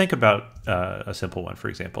 Let's think about a simple one, for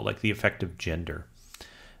example, like the effect of gender.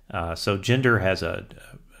 So gender has a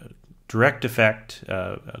direct effect,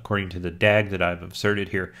 according to the DAG that I've inserted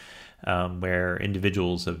here, where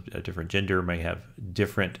individuals of a different gender may have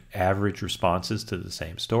different average responses to the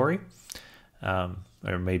same story,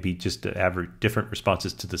 or maybe just different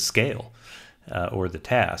responses to the scale or the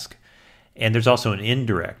task. And there's also an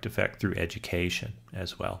indirect effect through education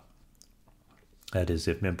as well. That is,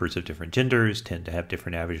 if members of different genders tend to have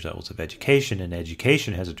different average levels of education, and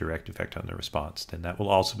education has a direct effect on the response, then that will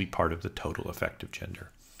also be part of the total effect of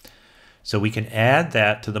gender. So we can add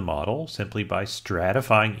that to the model simply by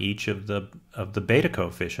stratifying each of the beta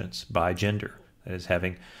coefficients by gender. That is,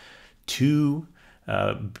 having 2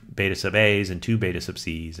 beta sub A's and 2 beta sub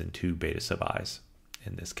C's and 2 beta sub I's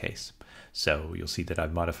in this case. So you'll see that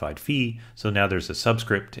I've modified phi. So now there's a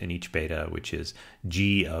subscript in each beta, which is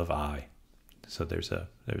G of I. So there's a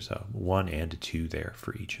 1 and a 2 there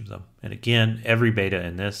for each of them. And again, every beta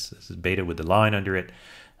in this is beta with the line under it.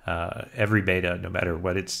 Every beta, no matter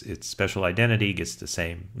what its special identity, gets the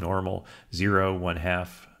same normal 0, 1/2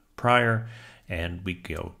 prior, and we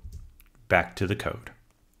go back to the code.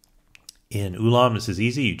 In Ulam, this is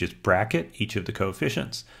easy. You just bracket each of the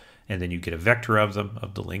coefficients, and then you get a vector of them,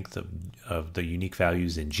 of the length of the unique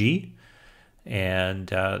values in G, and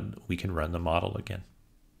we can run the model again.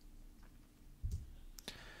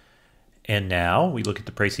 And now we look at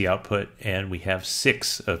the Précis output, and we have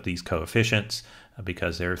 6 of these coefficients,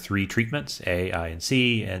 because there are 3 treatments, A, I, and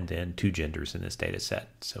C, and then 2 genders in this data set.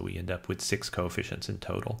 So we end up with 6 coefficients in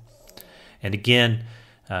total. And again,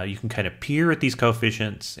 you can kind of peer at these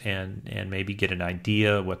coefficients and maybe get an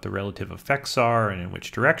idea what the relative effects are and in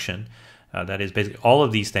which direction. That is basically all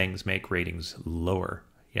of these things make ratings lower.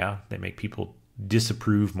 Yeah, they make people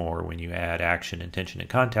disapprove more when you add action, intention, and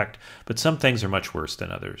contact, but some things are much worse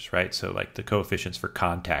than others, right? So like the coefficients for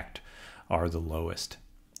contact are the lowest.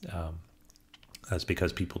 That's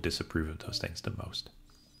because people disapprove of those things the most.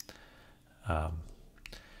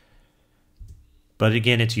 But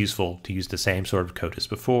again, it's useful to use the same sort of code as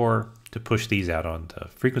before to push these out on the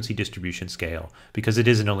frequency distribution scale, because it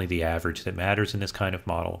isn't only the average that matters in this kind of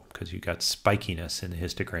model, because you've got spikiness in the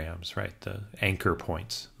histograms, right? The anchor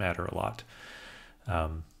points matter a lot.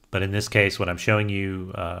 But in this case, what I'm showing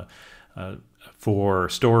you for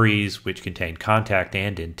stories which contain contact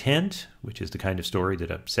and intent, which is the kind of story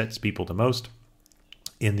that upsets people the most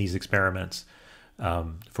in these experiments,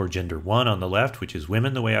 for gender 1 on the left, which is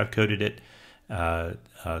women the way I've coded it,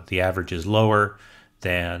 the average is lower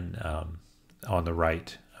than on the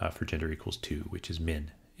right for gender equals 2, which is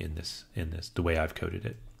men in this the way I've coded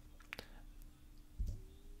it.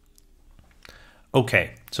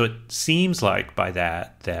 Okay, so it seems like by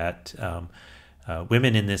that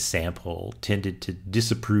women in this sample tended to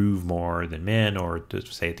disapprove more than men, or to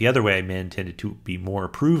say it the other way, men tended to be more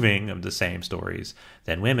approving of the same stories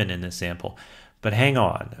than women in this sample. But hang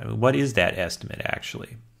on, I mean, what is that estimate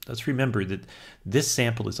actually? Let's remember that this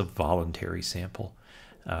sample is a voluntary sample.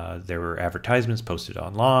 There were advertisements posted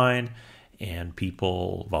online, and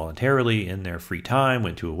people voluntarily in their free time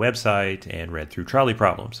went to a website and read through trolley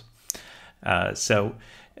problems. So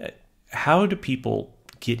how do people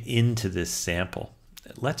get into this sample?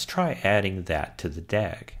 Let's try adding that to the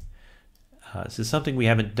DAG. This is something we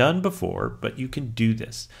haven't done before, but you can do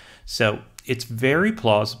this. So it's very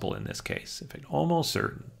plausible in this case, in fact, almost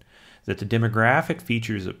certain, that the demographic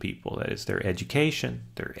features of people, that is their education,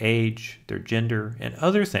 their age, their gender, and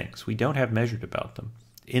other things we don't have measured about them,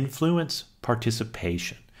 influence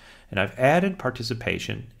participation. And I've added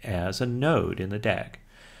participation as a node in the DAG.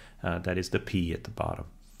 That is the P at the bottom.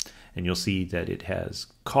 And you'll see that it has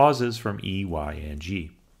causes from E, Y, and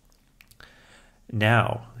G.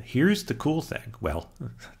 Now, here's the cool thing. Well, it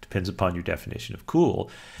depends upon your definition of cool.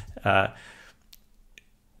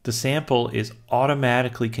 The sample is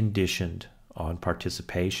automatically conditioned on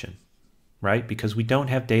participation, right? Because we don't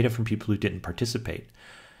have data from people who didn't participate.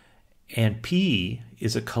 And P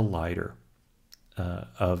is a collider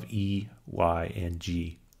of E, Y, and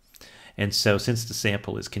G. And so since the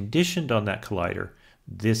sample is conditioned on that collider,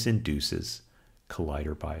 this induces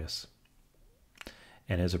collider bias.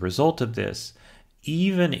 And as a result of this,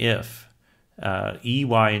 even if E,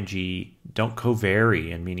 Y, and G don't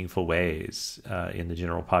covary in meaningful ways in the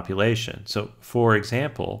general population. So, for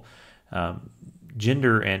example,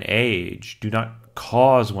 gender and age do not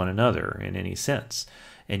cause one another in any sense,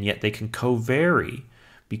 and yet they can covary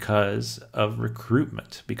because of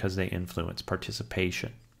recruitment, because they influence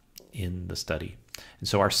participation in the study. And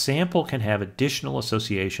so our sample can have additional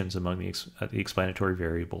associations among the explanatory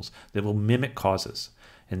variables that will mimic causes.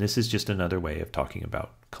 And this is just another way of talking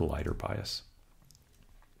about collider bias.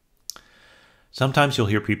 Sometimes you'll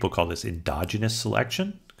hear people call this endogenous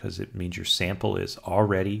selection, because it means your sample is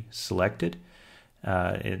already selected.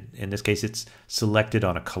 In this case, it's selected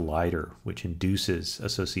on a collider, which induces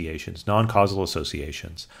associations, non-causal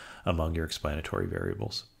associations, among your explanatory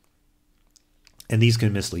variables. And these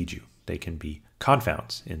can mislead you. They can be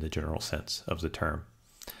confounds in the general sense of the term.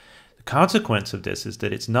 The consequence of this is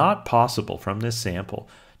that it's not possible from this sample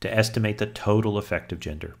to estimate the total effect of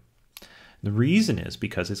gender. The reason is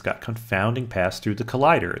because it's got confounding passed through the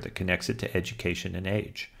collider that connects it to education and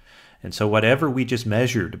age. And so whatever we just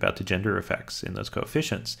measured about the gender effects in those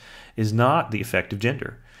coefficients is not the effect of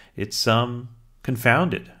gender. It's some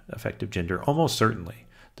confounded effect of gender, almost certainly,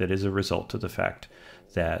 that is a result of the fact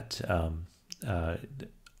that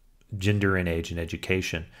gender and age and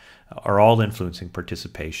education are all influencing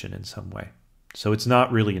participation in some way. So it's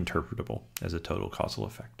not really interpretable as a total causal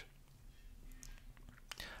effect.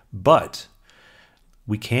 But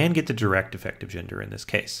we can get the direct effect of gender in this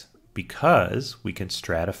case, because we can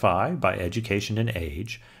stratify by education and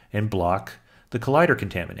age and block the collider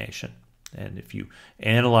contamination. And if you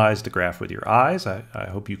analyze the graph with your eyes, I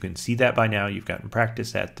hope you can see that by now. You've gotten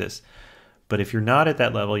practice at this. But if you're not at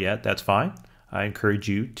that level yet, that's fine. I encourage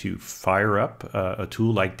you to fire up a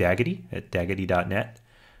tool like Daggity at daggity.net,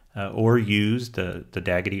 or use the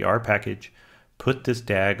Daggity R package, put this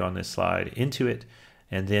DAG on this slide into it,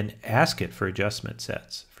 and then ask it for adjustment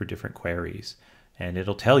sets for different queries. And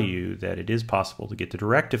it'll tell you that it is possible to get the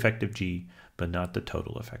direct effect of G, but not the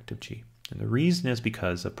total effect of G. And the reason is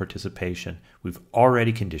because of participation. We've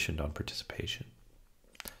already conditioned on participation.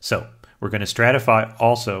 So we're going to stratify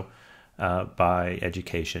also by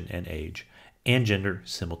education and age. and gender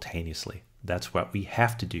simultaneously. That's what we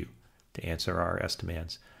have to do to answer our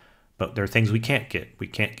estimands. But there are things we can't get. We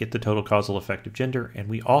can't get the total causal effect of gender, and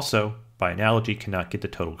we also, by analogy, cannot get the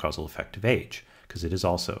total causal effect of age, because it is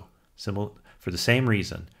also, for the same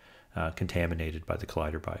reason, contaminated by the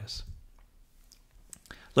collider bias.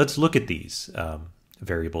 Let's look at these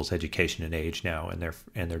variables, education and age now,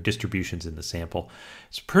 and their distributions in the sample.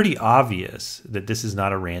 It's pretty obvious that this is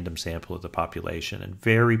not a random sample of the population, and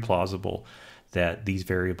very plausible that these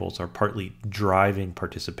variables are partly driving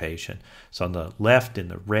participation. So on the left in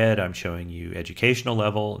the red, I'm showing you educational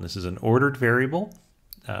level, and this is an ordered variable.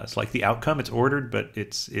 It's like the outcome, it's ordered, but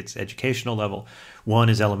it's educational level. 1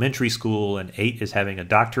 is elementary school, and 8 is having a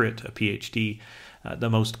doctorate, a PhD. The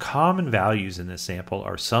most common values in this sample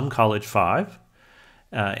are some college 5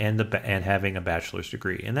 and having a bachelor's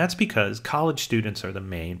degree. And that's because college students are the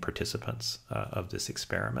main participants of this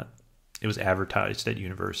experiment. It was advertised at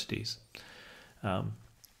universities.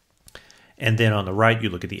 And then on the right, you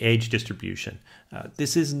look at the age distribution.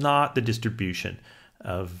 This is not the distribution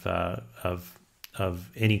of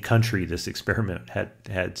any country this experiment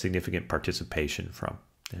had significant participation from.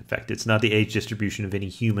 In fact, it's not the age distribution of any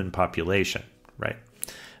human population, right?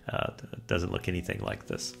 It doesn't look anything like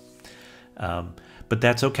this. But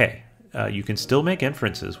that's okay. You can still make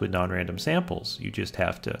inferences with non-random samples. You just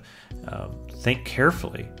have to think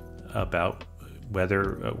carefully about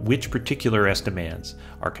which particular estimands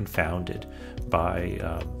are confounded by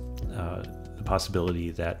the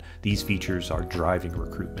possibility that these features are driving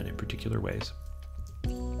recruitment in particular ways.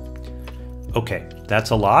 Okay, that's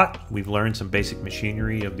a lot. We've learned some basic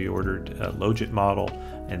machinery of the ordered logit model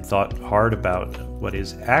and thought hard about what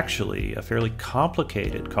is actually a fairly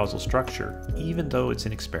complicated causal structure, even though it's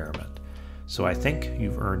an experiment. So I think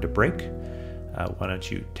you've earned a break. Why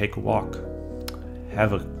don't you take a walk?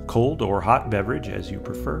 Have a cold or hot beverage as you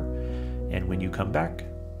prefer, and when you come back,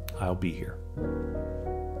 I'll be here.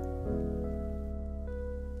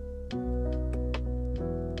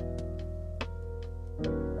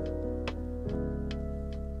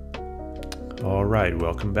 All right,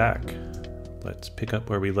 welcome back. Let's pick up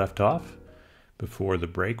where we left off. Before the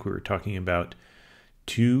break, we were talking about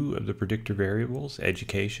 2 of the predictor variables,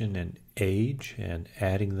 education and age, and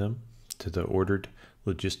adding them to the ordered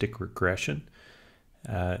logistic regression.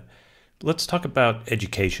 Let's talk about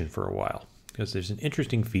education for a while, because there's an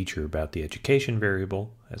interesting feature about the education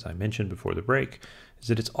variable, as I mentioned before the break, is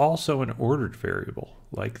that it's also an ordered variable,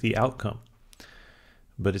 like the outcome.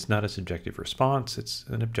 But it's not a subjective response, it's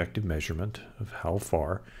an objective measurement of how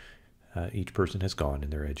far each person has gone in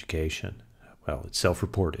their education. Well, it's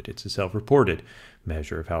self-reported. It's a self-reported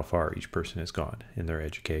measure of how far each person has gone in their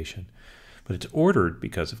education. But it's ordered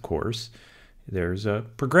because, of course, there's a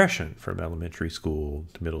progression from elementary school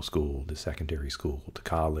to middle school to secondary school to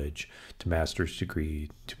college to master's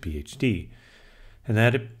degree to PhD. And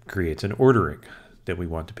that creates an ordering that we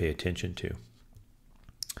want to pay attention to.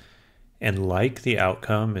 And like the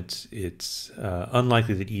outcome, it's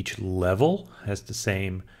unlikely that each level has the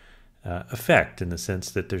same effect, in the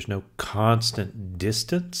sense that there's no constant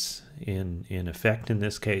distance in effect in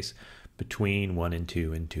this case between 1 and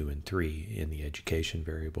 2 and 2 and 3 in the education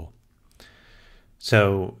variable.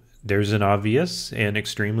 So there's an obvious and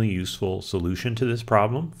extremely useful solution to this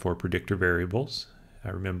problem for predictor variables.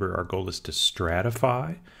 Remember, our goal is to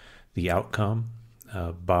stratify the outcome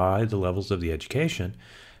by the levels of the education.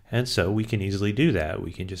 And so we can easily do that.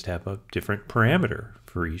 We can just have a different parameter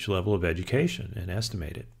for each level of education and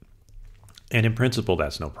estimate it. And in principle,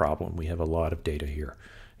 that's no problem. We have a lot of data here.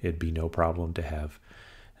 It'd be no problem to have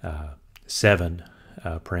 7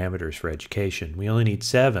 parameters for education. We only need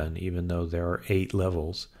 7, even though there are 8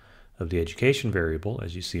 levels of the education variable,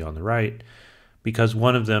 as you see on the right, because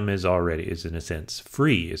one of them is in a sense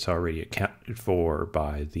free. It's already accounted for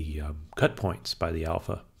by the cut points, by the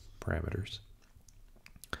alpha parameters.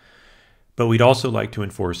 But we'd also like to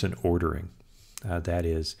enforce an ordering. That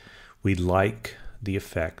is, we'd like the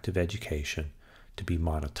effect of education to be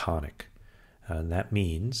monotonic. And that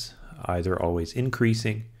means either always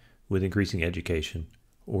increasing with increasing education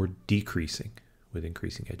or decreasing with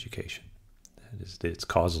increasing education. That is, its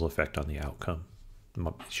causal effect on the outcome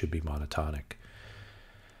should be monotonic.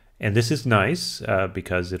 And this is nice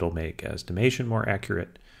because it'll make estimation more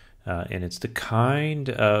accurate. And it's the kind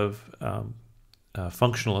of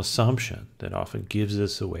functional assumption that often gives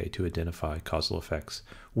us a way to identify causal effects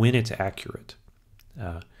when it's accurate.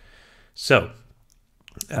 So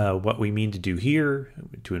what we mean to do here,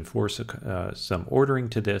 to enforce some ordering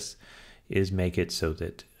to this, is make it so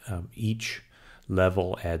that each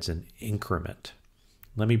level adds an increment.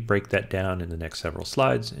 Let me break that down in the next several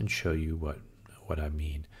slides and show you what I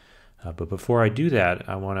mean. But before I do that,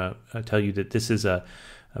 I want to tell you that this is a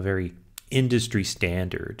very industry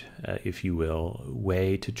standard, if you will,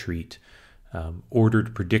 way to treat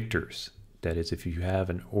ordered predictors. That is, if you have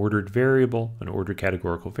an ordered variable, an ordered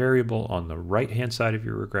categorical variable on the right-hand side of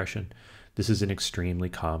your regression, this is an extremely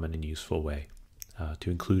common and useful way to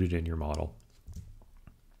include it in your model.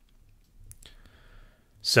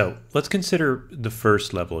 So let's consider the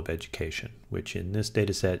first level of education, which in this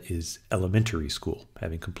data set is elementary school,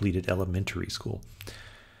 having completed elementary school.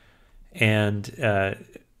 And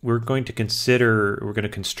we're going to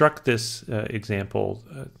construct this example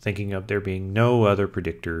thinking of there being no other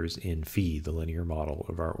predictors in phi, the linear model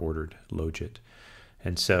of our ordered logit.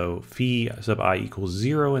 And so phi sub I equals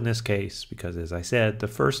 0 in this case, because as I said, the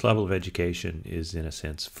first level of education is in a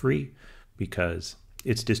sense free because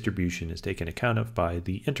its distribution is taken account of by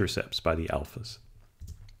the intercepts, by the alphas.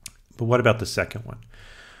 But what about the second one?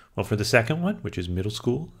 Well, for the second one, which is middle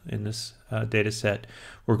school in this data set,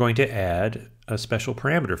 we're going to add a special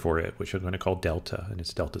parameter for it, which I'm going to call delta, and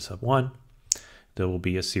it's delta sub 1. There will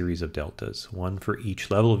be a series of deltas, one for each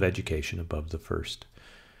level of education above the first.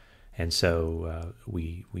 And so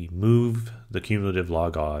we move the cumulative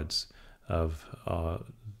log odds of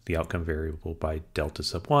the outcome variable by delta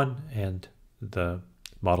sub 1, and the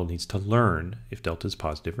model needs to learn if delta is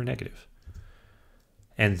positive or negative.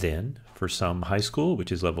 And then for some high school,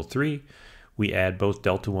 which is level 3, we add both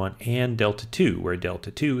delta 1 and delta 2, where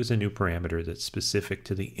delta 2 is a new parameter that's specific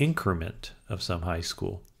to the increment of some high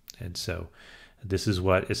school. And so this is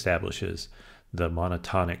what establishes the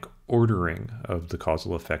monotonic ordering of the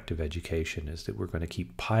causal effect of education, is that we're going to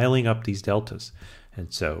keep piling up these deltas.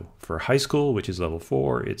 And so for high school, which is level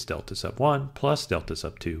 4, it's delta sub 1 plus delta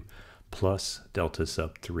sub 2 plus delta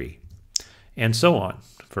sub 3. And so on.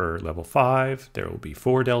 For level 5, there will be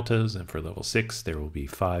 4 deltas, and for level 6, there will be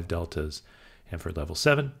 5 deltas, and for level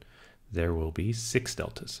 7, there will be 6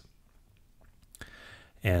 deltas.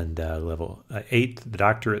 And level 8, the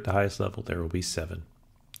doctorate, the highest level, there will be 7.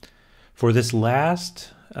 For this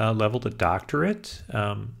last level, the doctorate,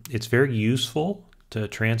 it's very useful to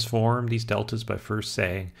transform these deltas by first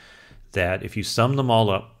saying that if you sum them all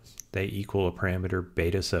up, they equal a parameter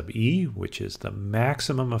beta sub e, which is the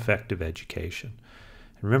maximum effective education.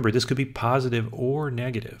 And remember, this could be positive or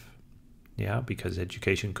negative, because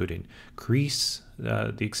education could increase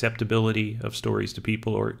the acceptability of stories to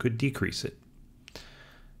people, or it could decrease it.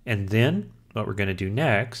 And then what we're going to do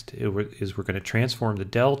next is we're going to transform the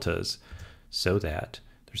deltas so that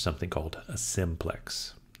there's something called a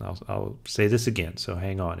simplex. I'll say this again, so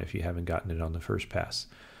hang on if you haven't gotten it on the first pass.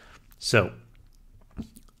 So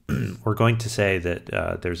we're going to say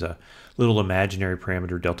that there's a little imaginary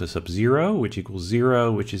parameter delta sub 0, which equals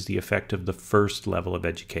 0, which is the effect of the first level of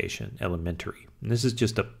education, elementary. And this is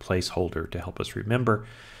just a placeholder to help us remember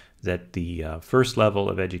that the first level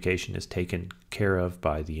of education is taken care of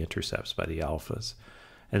by the intercepts, by the alphas.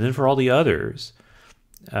 And then for all the others,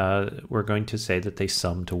 we're going to say that they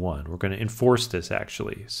sum to 1. We're going to enforce this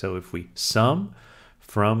actually. So if we sum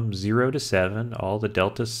from 0 to 7, all the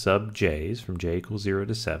delta sub j's, from j equals 0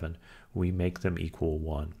 to 7, we make them equal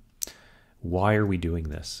 1. Why are we doing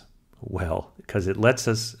this? Well, because it lets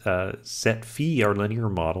us set phi, our linear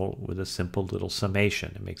model, with a simple little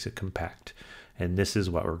summation. It makes it compact. And this is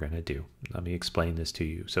what we're going to do. Let me explain this to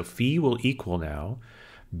you. So phi will equal now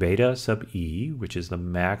beta sub e, which is the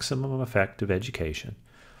maximum effect of education,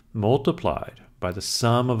 multiplied by the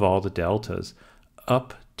sum of all the deltas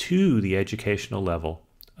up to the educational level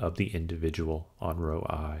of the individual on row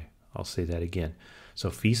I. I'll say that again. So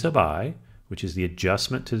phi sub I, which is the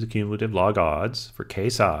adjustment to the cumulative log odds for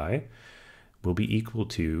case I, will be equal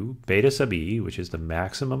to beta sub e, which is the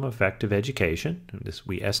maximum effect of education,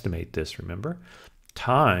 we estimate this, remember,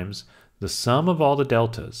 times the sum of all the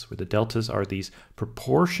deltas, where the deltas are these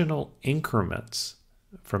proportional increments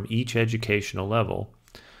from each educational level,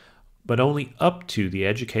 but only up to the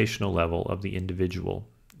educational level of the individual.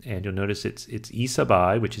 And you'll notice it's E sub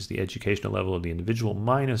I, which is the educational level of the individual,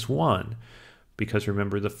 minus 1, because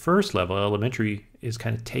remember the first level, elementary, is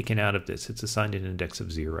kind of taken out of this. It's assigned an index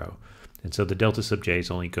of 0. And so the delta sub j's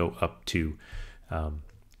only go up to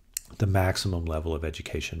the maximum level of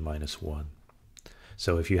education, minus 1.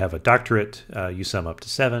 So if you have a doctorate, you sum up to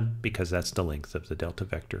 7, because that's the length of the delta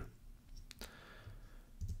vector.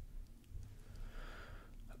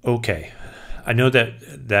 Okay, I know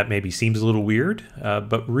that maybe seems a little weird,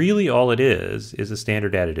 but really all it is a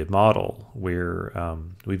standard additive model where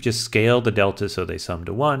we've just scaled the delta so they sum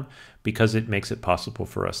to 1, because it makes it possible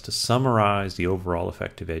for us to summarize the overall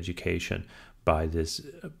effective education by this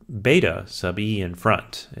beta sub e in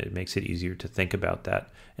front. It makes it easier to think about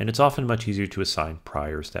that. And it's often much easier to assign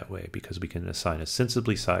priors that way because we can assign a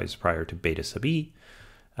sensibly sized prior to beta sub e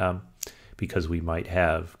because we might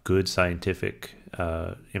have good scientific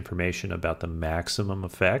information about the maximum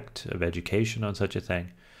effect of education on such a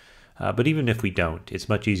thing. But even if we don't, it's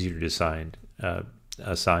much easier to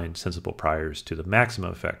assign sensible priors to the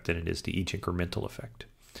maximum effect than it is to each incremental effect.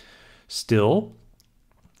 Still,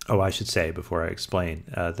 I should say before I explain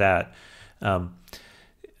that,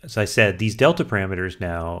 as I said, these delta parameters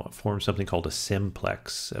now form something called a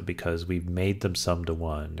simplex because we've made them sum to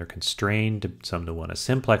 1. They're constrained to sum to 1. A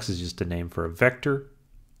simplex is just a name for a vector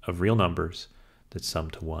of real numbers that sum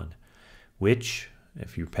to 1, which,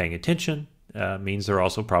 if you're paying attention, means they're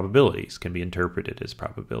also probabilities, can be interpreted as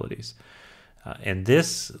probabilities. And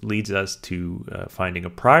this leads us to finding a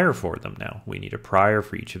prior for them now. We need a prior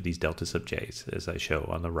for each of these delta sub j's, as I show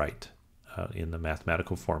on the right in the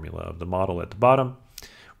mathematical formula of the model at the bottom.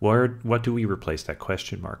 What do we replace that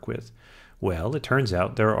question mark with? Well, it turns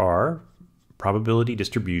out there are probability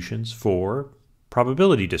distributions for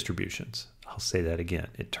probability distributions. I'll say that again.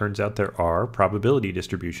 It turns out there are probability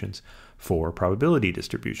distributions for probability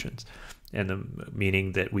distributions. And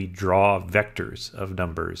meaning that we draw vectors of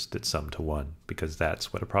numbers that sum to 1 because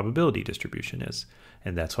that's what a probability distribution is.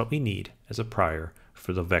 And that's what we need as a prior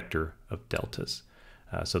for the vector of deltas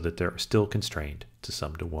so that they're still constrained to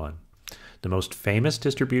sum to 1. The most famous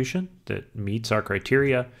distribution that meets our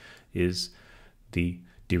criteria is the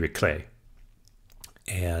Dirichlet.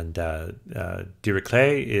 And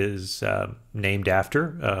Dirichlet is named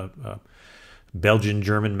after a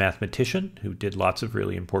Belgian-German mathematician who did lots of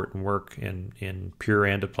really important work in pure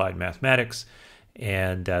and applied mathematics.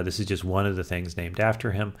 And this is just one of the things named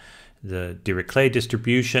after him. The Dirichlet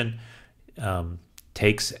distribution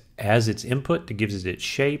takes as its input, it gives it its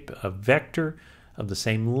shape, a vector of the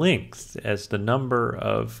same length as the number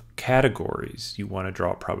of categories you want to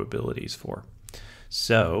draw probabilities for.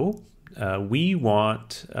 So we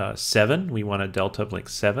want 7. We want a delta of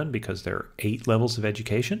length 7 because there are 8 levels of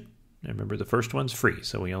education. And remember, the first one's free,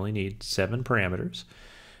 so we only need 7 parameters.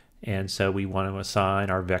 And so we want to assign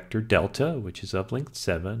our vector delta, which is of length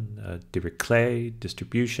 7, a Dirichlet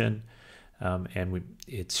distribution. And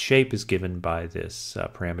its shape is given by this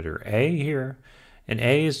parameter a here. And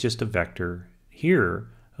a is just a vector here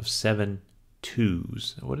of 7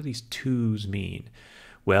 2's. What do these 2's mean?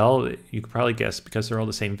 Well, you could probably guess because they're all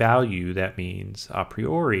the same value, that means a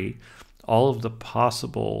priori all of the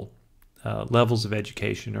possible levels of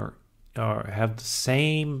education have the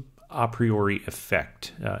same a priori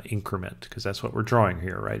effect increment, because that's what we're drawing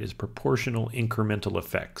here, right, is proportional incremental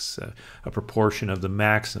effects, a proportion of the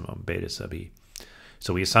maximum beta sub e.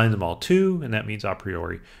 So we assign them all 2, and that means a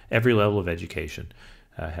priori every level of education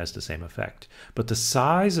has the same effect. But the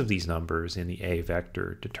size of these numbers in the A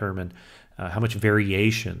vector determine how much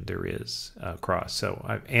variation there is across. So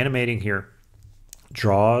I'm animating here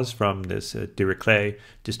draws from this Dirichlet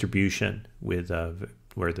distribution with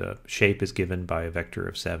where the shape is given by a vector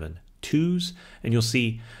of 7 2's, and you'll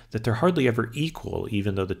see that they're hardly ever equal,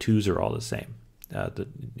 even though the 2's are all the same. The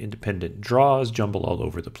independent draws jumble all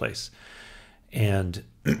over the place. And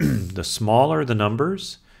the smaller the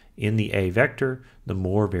numbers in the A vector, the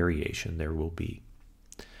more variation there will be.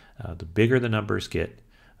 The bigger the numbers get,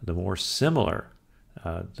 the more similar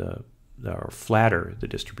or flatter the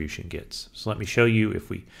distribution gets. So let me show you. If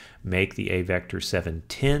we make the A vector 7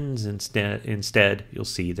 10's instead, you'll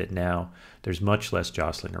see that now there's much less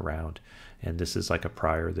jostling around, and this is like a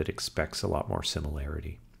prior that expects a lot more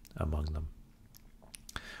similarity among them.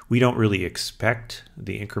 We don't really expect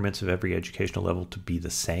the increments of every educational level to be the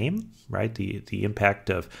same, right? The impact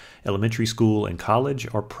of elementary school and college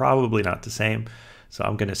are probably not the same, so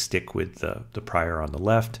I'm going to stick with the prior on the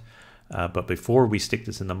left. But before we stick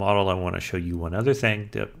this in the model, I want to show you one other thing.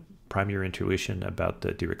 The primary intuition about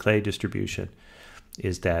the Dirichlet distribution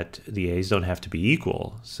is that the A's don't have to be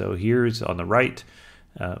equal. So here's on the right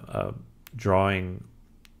drawing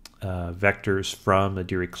vectors from the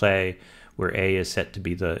Dirichlet where A is set to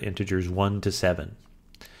be the integers 1 to 7.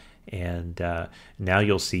 And now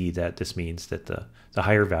you'll see that this means that the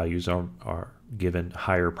higher values are given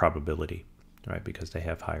higher probability, right, because they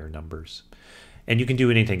have higher numbers. And you can do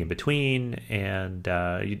anything in between, and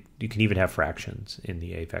you can even have fractions in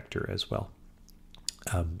the A vector as well.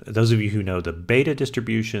 Those of you who know the beta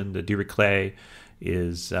distribution, the Dirichlet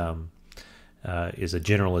is a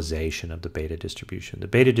generalization of the beta distribution. The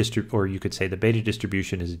beta or you could say the beta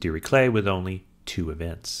distribution is a Dirichlet with only 2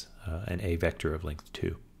 events, an A vector of length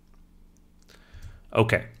 2.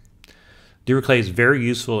 Okay, Dirichlet is very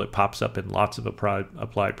useful. It pops up in lots of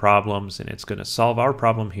applied problems, and it's going to solve our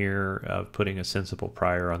problem here of putting a sensible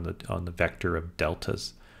prior on the vector of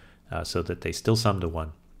deltas so that they still sum to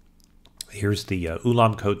 1. Here's the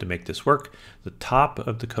Ulam code to make this work. The top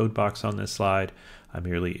of the code box on this slide, I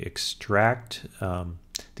merely extract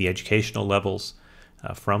the educational levels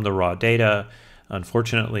from the raw data.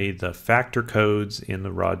 Unfortunately, the factor codes in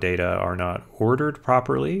the raw data are not ordered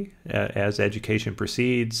properly as education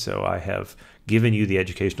proceeds, so I have given you the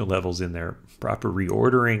educational levels in their proper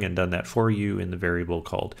reordering and done that for you in the variable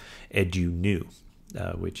called edunew,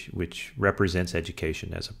 which represents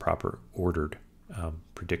education as a proper ordered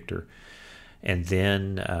predictor. And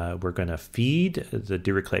then we're going to feed the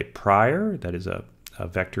Dirichlet prior, that is a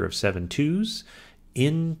vector of 7 2s,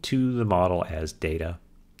 into the model as data.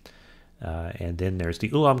 And then there's the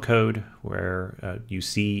Ulam code where you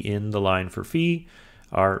see in the line for phi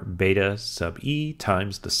our beta sub e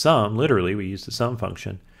times the sum, literally we use the sum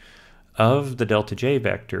function, of the delta j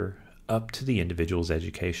vector up to the individual's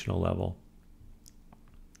educational level.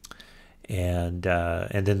 And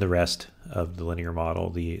then the rest of the linear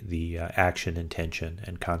model, the action, intention,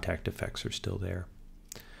 and contact effects are still there.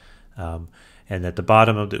 And at the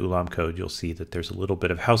bottom of the Ulam code, you'll see that there's a little bit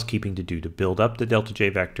of housekeeping to do to build up the delta j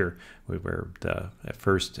vector, where at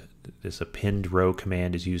first this append row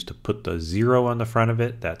command is used to put the 0 on the front of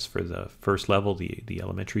it. That's for the first level, the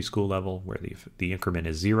elementary school level, where the increment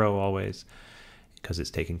is 0 always, because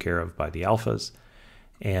it's taken care of by the alphas.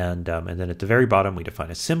 And then at the very bottom, we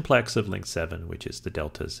define a simplex of length 7, which is the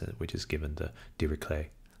deltas, which is given the Dirichlet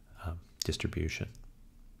distribution.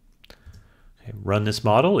 Okay, run this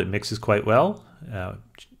model. It mixes quite well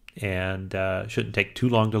and shouldn't take too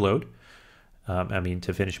long to load,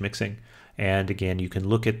 to finish mixing. And again, you can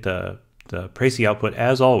look at the Précis output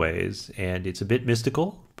as always, and it's a bit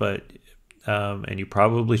mystical, but and you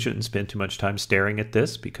probably shouldn't spend too much time staring at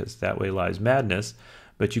this because that way lies madness.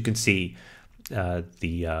 But you can see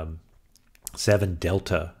the 7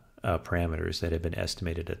 delta parameters that have been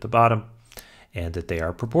estimated at the bottom, and that they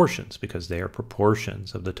are proportions because they are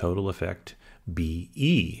proportions of the total effect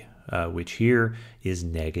BE, which here is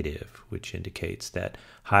negative, which indicates that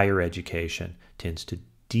higher education tends to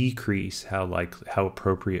decrease how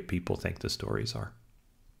appropriate people think the stories are,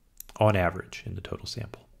 on average in the total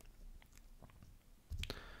sample.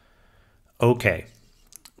 Okay,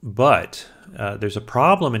 but there's a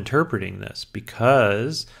problem interpreting this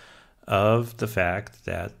because of the fact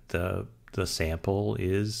that the sample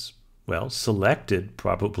is, well, selected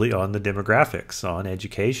probably on the demographics, on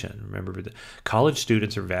education. Remember, the college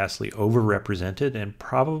students are vastly overrepresented and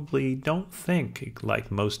probably don't think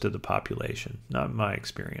like most of the population, not my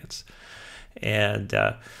experience. And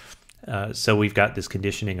so we've got this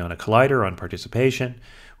conditioning on a collider on participation,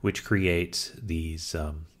 which creates these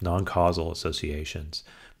non-causal associations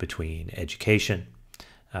between education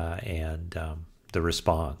and the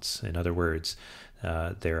response. In other words,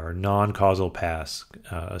 there are non-causal paths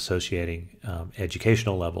associating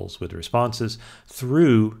educational levels with responses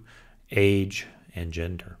through age and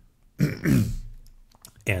gender.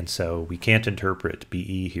 And so we can't interpret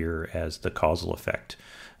BE here as the causal effect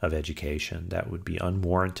of education. That would be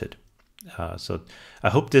unwarranted. So I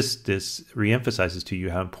hope this reemphasizes to you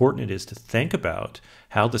how important it is to think about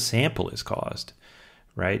how the sample is caused.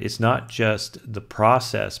 Right? It's not just the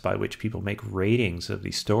process by which people make ratings of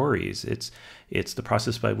these stories. It's the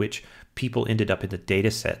process by which people ended up in the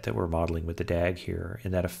data set that we're modeling with the DAG here,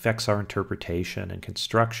 and that affects our interpretation and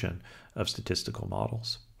construction of statistical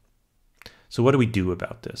models. So what do we do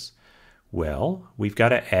about this? Well, we've got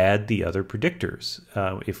to add the other predictors.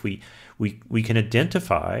 If we can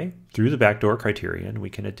identify, through the backdoor criterion, we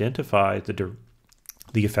can identify the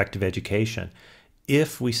effect of education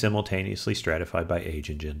if we simultaneously stratify by age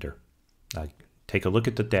and gender. Take a look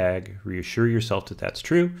at the DAG, reassure yourself that that's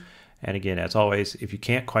true, and again, as always, if you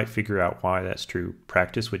can't quite figure out why that's true,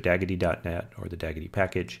 practice with Daggity.net or the Daggity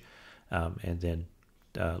package, and then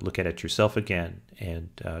look at it yourself again and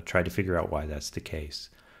try to figure out why that's the case.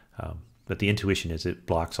 But the intuition is it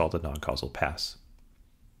blocks all the non-causal paths.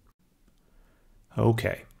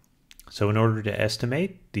 Okay. So in order to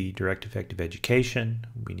estimate the direct effect of education,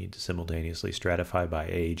 we need to simultaneously stratify by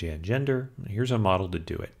age and gender. Here's a model to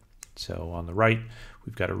do it. So on the right,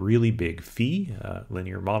 we've got a really big phi,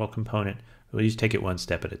 linear model component. We'll just take it one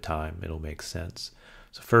step at a time. It'll make sense.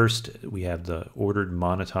 So first, we have the ordered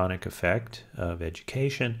monotonic effect of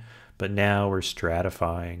education, but now we're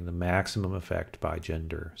stratifying the maximum effect by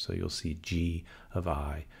gender. So you'll see G of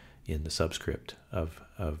I in the subscript of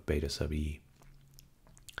beta sub E.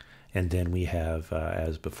 And then we have,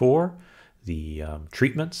 as before, The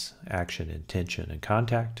treatments, action, intention, and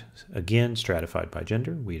contact, again, stratified by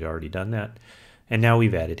gender. We'd already done that. And now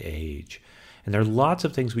we've added age. And there are lots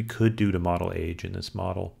of things we could do to model age in this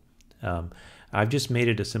model. I've just made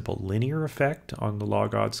it a simple linear effect on the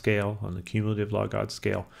log-odd scale, on the cumulative log-odd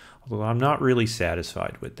scale, although I'm not really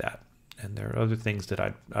satisfied with that. And there are other things that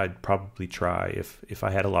I'd probably try if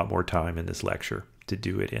I had a lot more time in this lecture to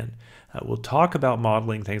do it in. We'll talk about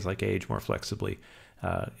modeling things like age more flexibly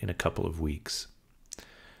in a couple of weeks.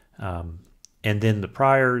 And then the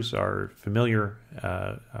priors are familiar.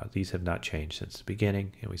 These have not changed since the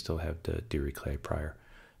beginning, and we still have the Dirichlet prior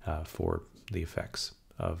for the effects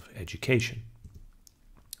of education.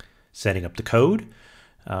 Setting up the code,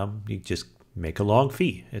 you just make a long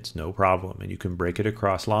phi. It's no problem, and you can break it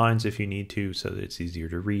across lines if you need to so that it's easier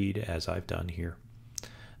to read, as I've done here.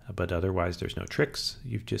 But otherwise, there's no tricks.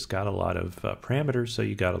 You've just got a lot of parameters, so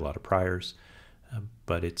you got a lot of priors.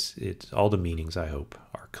 But it's all the meanings, I hope,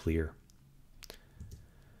 are clear.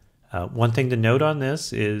 One thing to note on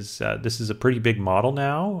this is this is a pretty big model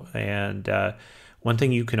now, and one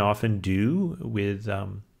thing you can often do with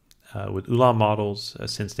Ulam models,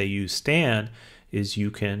 since they use Stan, is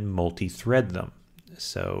you can multi-thread them.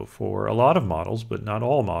 So for a lot of models, but not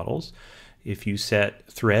all models, if you set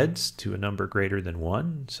threads to a number greater than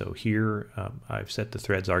 1, so here I've set the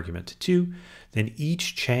threads argument to 2, then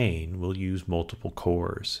each chain will use multiple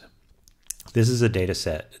cores. This is a data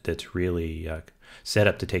set that's really set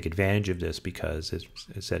up to take advantage of this because, as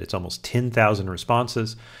I said, it's almost 10,000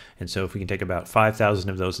 responses. And so if we can take about 5,000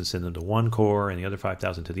 of those and send them to one core and the other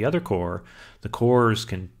 5,000 to the other core, the cores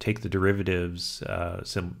can take the derivatives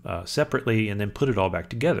separately and then put it all back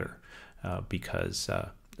together because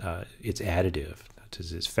it's additive. That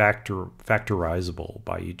is, it's factorizable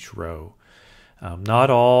by each row. Not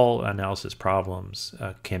all analysis problems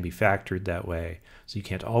can be factored that way, so you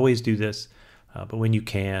can't always do this, but when you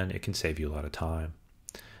can, it can save you a lot of time.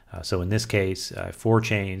 So in this case, 4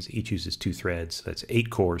 chains, each uses 2 threads, so that's 8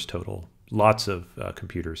 cores total. Lots of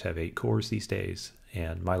computers have 8 cores these days,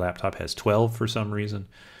 and my laptop has 12 for some reason.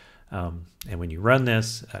 And when you run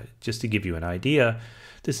this, just to give you an idea,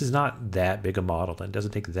 this is not that big a model and it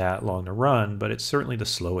doesn't take that long to run, but it's certainly the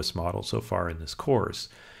slowest model so far in this course.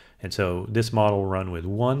 And so this model will run with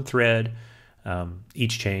 1 thread.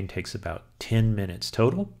 Each chain takes about 10 minutes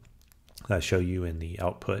total. I show you in the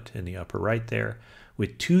output in the upper right there.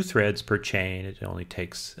 With 2 threads per chain, it only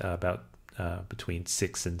takes about between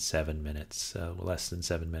 6 and 7 minutes, less than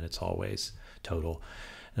 7 minutes always total.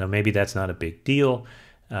 Now maybe that's not a big deal.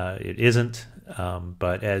 It isn't,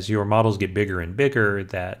 but as your models get bigger and bigger,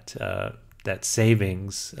 that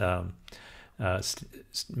savings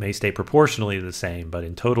may stay proportionally the same, but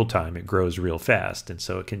in total time it grows real fast, and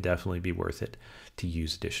so it can definitely be worth it to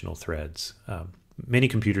use additional threads. Many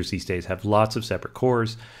computers these days have lots of separate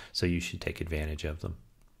cores, so you should take advantage of them.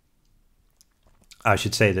 I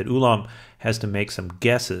should say that Ulam has to make some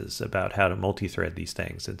guesses about how to multi-thread these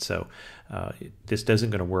things, and so this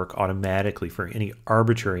isn't going to work automatically for any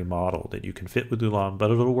arbitrary model that you can fit with Ulam,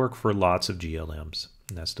 but it'll work for lots of GLMs,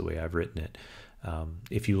 and that's the way I've written it.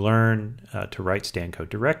 If you learn to write Stan code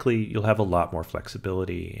directly, you'll have a lot more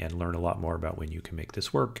flexibility and learn a lot more about when you can make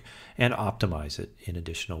this work and optimize it in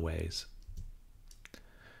additional ways.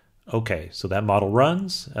 Okay, so that model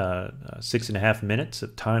runs, 6.5 minutes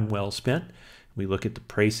of time well spent. We look at the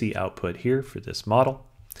Précis output here for this model,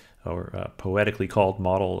 or poetically called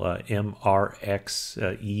model MRXEYGT.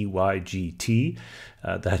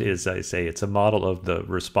 That is, I say, it's a model of the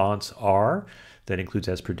response R that includes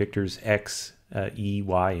as predictors X, E,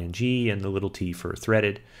 Y, and G, and the little t for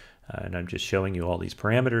threaded. And I'm just showing you all these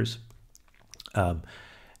parameters.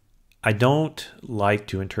 I don't like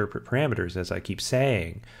to interpret parameters, as I keep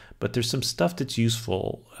saying, but there's some stuff that's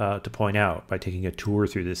useful to point out by taking a tour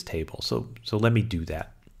through this table. So let me do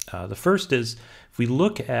that. The first is, if we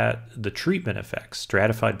look at the treatment effects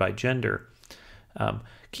stratified by gender,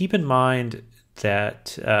 keep in mind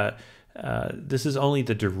that this is only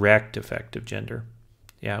the direct effect of gender.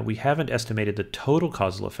 Yeah, we haven't estimated the total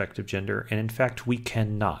causal effect of gender, and in fact, we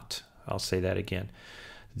cannot. I'll say that again.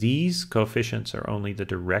 These coefficients are only the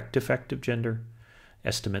direct effect of gender,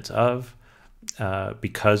 estimates of,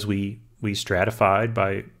 because we stratified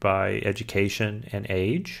by education and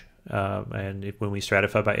age. And when we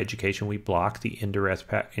stratify by education, we block the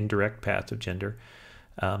indirect path of gender.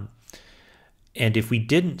 And if we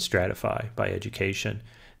didn't stratify by education,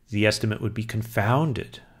 the estimate would be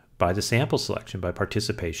confounded by the sample selection, by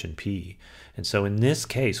participation P. And so in this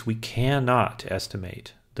case, we cannot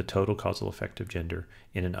estimate the total causal effect of gender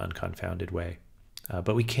in an unconfounded way.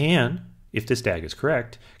 But we can, if this DAG is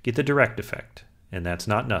correct, get the direct effect. And that's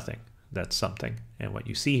not nothing. that's something. And what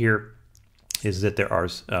you see here is that there are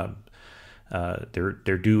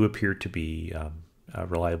there do appear to be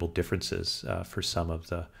reliable differences for some of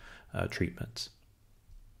the treatments.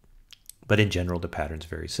 But in general, the pattern's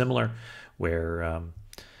very similar, where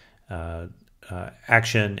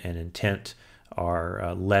action and intent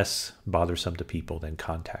are less bothersome to people than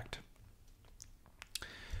contact.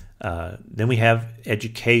 Then we have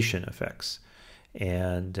education effects.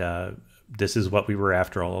 And this is what we were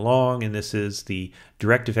after all along, and this is the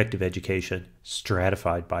direct effect of education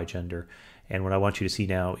stratified by gender. And what I want you to see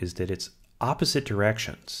now is that it's opposite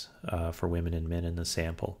directions for women and men in the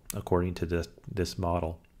sample, according to this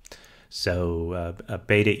model. So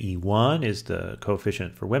beta E1 is the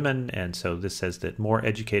coefficient for women, and so this says that more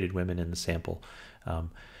educated women in the sample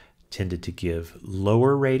tended to give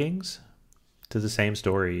lower ratings to the same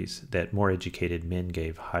stories that more educated men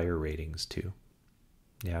gave higher ratings to.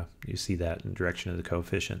 Yeah, you see that in the direction of the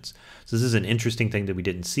coefficients. So this is an interesting thing that we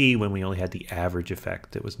didn't see when we only had the average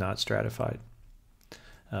effect that was not stratified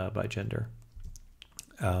by gender.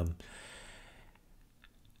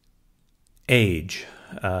 Age.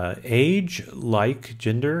 Age, like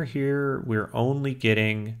gender here, we're only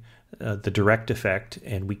getting the direct effect,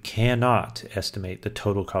 and we cannot estimate the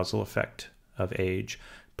total causal effect of age.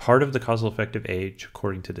 Part of the causal effect of age,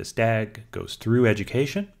 according to this DAG, goes through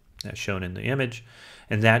education, as shown in the image,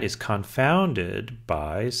 and that is confounded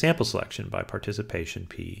by sample selection, by participation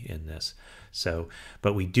P in this. So,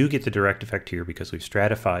 but we do get the direct effect here because we've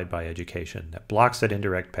stratified by education. That blocks that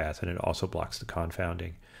indirect path, and it also blocks the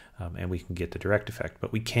confounding, and we can get the direct effect,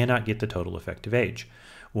 but we cannot get the total effect of age.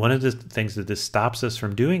 One of the things that this stops us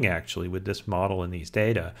from doing, actually, with this model and these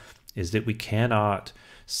data, is that we cannot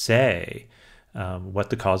say what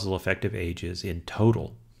the causal effect of age is in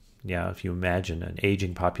total. Yeah, if you imagine an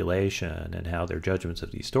aging population and how their judgments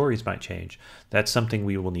of these stories might change, that's something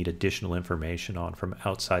we will need additional information on from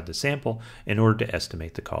outside the sample in order to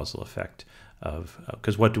estimate the causal effect of,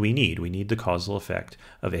 because what do we need? We need the causal effect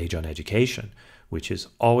of age on education, which is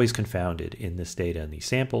always confounded in this data and these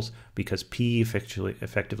samples because P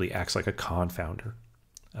effectively acts like a confounder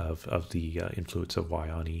of the influence of Y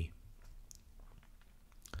on E.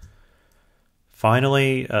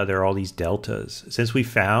 Finally, there are all these deltas. Since we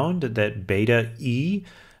found that beta E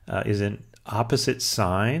is in opposite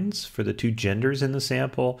signs for the two genders in the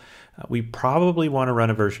sample, we probably want to run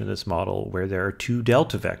a version of this model where there are two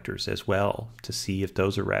delta vectors as well to see if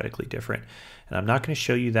those are radically different. And I'm not going to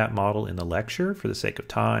show you that model in the lecture for the sake of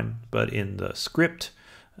time, but in the script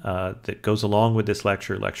that goes along with this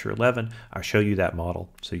lecture, lecture 11, I'll show you that model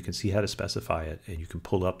so you can see how to specify it and you can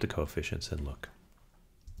pull up the coefficients and look.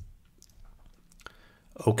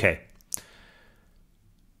 Okay.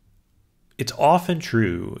 It's often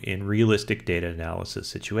true in realistic data analysis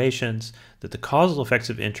situations that the causal effects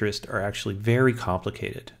of interest are actually very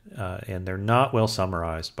complicated, and they're not well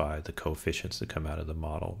summarized by the coefficients that come out of the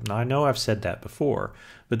model. Now, I know I've said that before,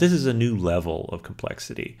 but this is a new level of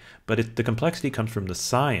complexity. But the complexity comes from the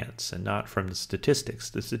science and not from the statistics.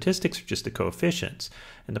 The statistics are just the coefficients,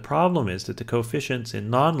 and the problem is that the coefficients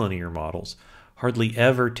in nonlinear models hardly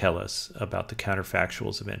ever tell us about the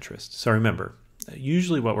counterfactuals of interest. So remember,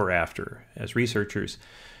 usually what we're after as researchers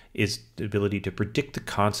is the ability to predict the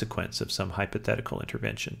consequence of some hypothetical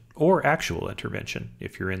intervention or actual intervention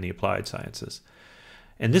if you're in the applied sciences.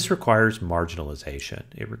 And this requires marginalization.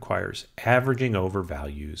 It requires averaging over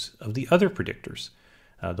values of the other predictors,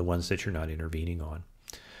 the ones that you're not intervening on.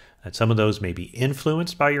 And some of those may be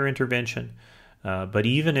influenced by your intervention, but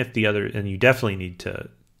even if the other, and you definitely need to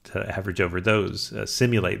average over those,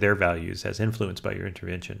 simulate their values as influenced by your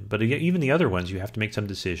intervention. But even the other ones, you have to make some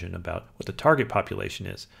decision about what the target population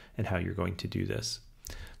is and how you're going to do this.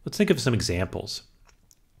 Let's think of some examples.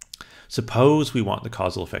 Suppose we want the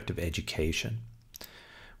causal effect of education.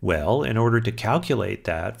 Well, in order to calculate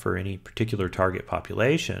that for any particular target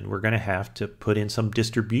population, we're going to have to put in some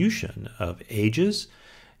distribution of ages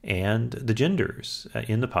and the genders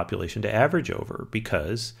in the population to average over,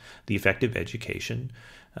 because the effect of education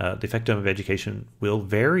will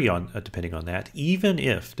vary depending on that, even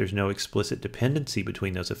if there's no explicit dependency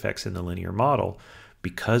between those effects in the linear model,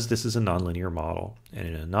 because this is a nonlinear model. And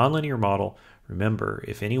in a nonlinear model, remember,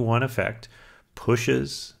 if any one effect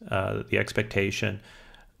pushes the expectation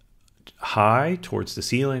high towards the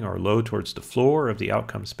ceiling or low towards the floor of the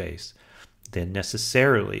outcome space, then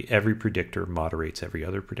necessarily every predictor moderates every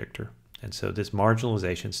other predictor. And so this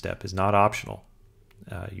marginalization step is not optional.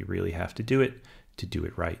 You really have to do it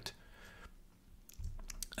right.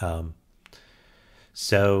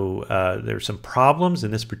 So there's some problems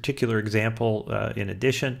in this particular example. In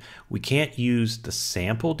addition, we can't use the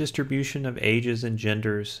sample distribution of ages and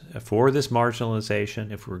genders for this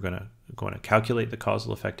marginalization if we're going to calculate the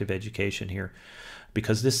causal effect of education here,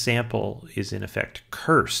 because this sample is in effect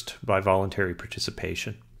cursed by voluntary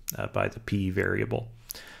participation by the P variable.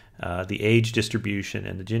 The age distribution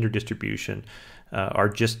and the gender distribution are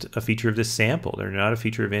just a feature of this sample. They're not a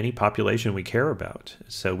feature of any population we care about.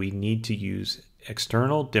 So we need to use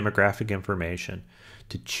external demographic information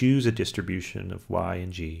to choose a distribution of Y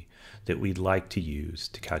and G that we'd like to use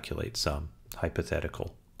to calculate some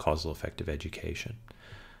hypothetical causal effect of education.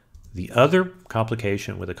 The other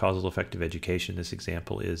complication with a causal effect of education in this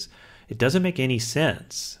example is it doesn't make any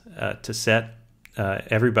sense to set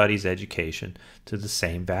everybody's education to the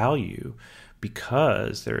same value,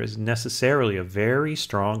 because there is necessarily a very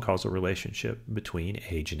strong causal relationship between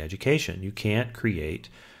age and education. You can't create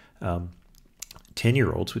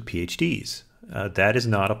 10-year-olds with PhDs. That is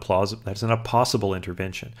not a possible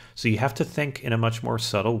intervention. So you have to think in a much more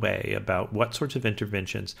subtle way about what sorts of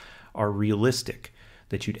interventions are realistic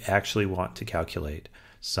that you'd actually want to calculate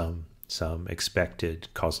some expected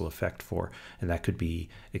causal effect for. And that could be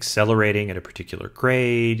accelerating at a particular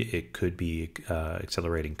grade, it could be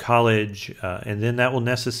accelerating college, and then that will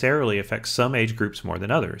necessarily affect some age groups more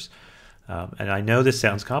than others. And I know this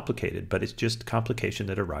sounds complicated, but it's just complication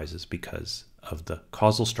that arises because of the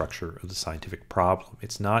causal structure of the scientific problem.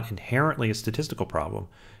 It's not inherently a statistical problem,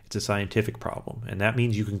 it's a scientific problem. And that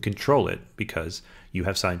means you can control it because you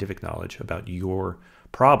have scientific knowledge about your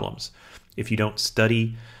problems. If you don't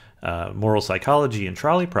study moral psychology and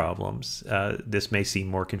trolley problems, this may seem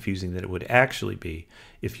more confusing than it would actually be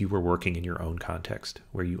if you were working in your own context,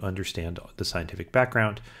 where you understand the scientific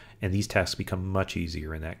background, and these tasks become much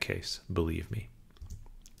easier in that case, believe me.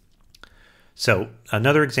 So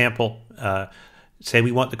another example, say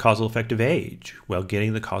we want the causal effect of age. Well,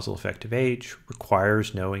 getting the causal effect of age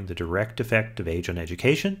requires knowing the direct effect of age on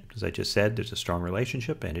education. As I just said, there's a strong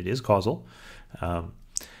relationship, and it is causal. But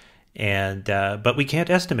we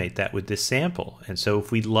can't estimate that with this sample. And so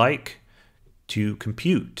if we'd like to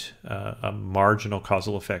compute a marginal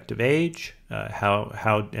causal effect of age,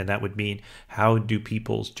 and that would mean how do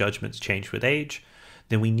people's judgments change with age,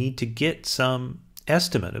 then we need to get some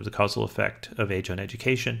estimate of the causal effect of age on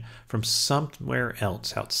education from somewhere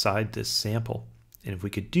else outside this sample. And if we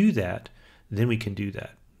could do that, then we can do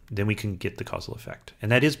that. Then we can get the causal effect.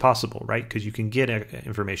 And that is possible, right? Because you can get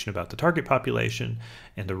information about the target population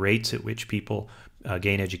and the rates at which people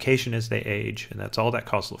gain education as they age, and that's all that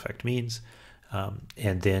causal effect means.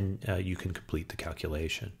 And then you can complete the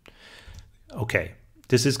calculation. Okay,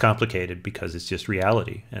 this is complicated because it's just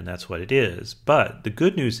reality, and that's what it is. But the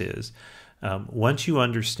good news is, once you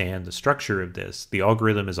understand the structure of this, the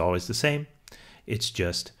algorithm is always the same. It's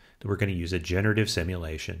just that we're going to use a generative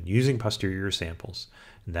simulation using posterior samples.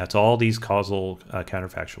 And that's all these causal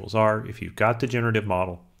counterfactuals are. If you've got the generative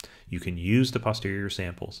model, you can use the posterior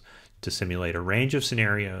samples to simulate a range of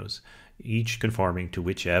scenarios, each conforming to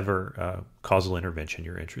whichever causal intervention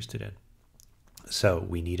you're interested in. So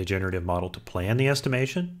we need a generative model to plan the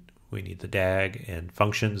estimation. We need the DAG and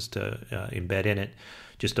functions to embed in it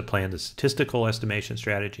just to plan the statistical estimation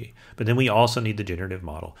strategy. But then we also need the generative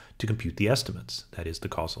model to compute the estimates, that is the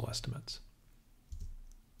causal estimates.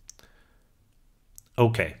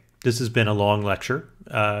 Okay, this has been a long lecture.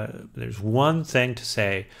 There's one thing to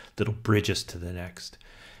say that'll bridge us to the next.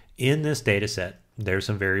 In this data set, there's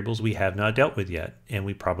some variables we have not dealt with yet, and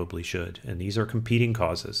we probably should. And these are competing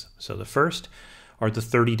causes. So the first are the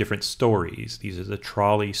 30 different stories. These are the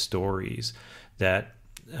Trolley stories that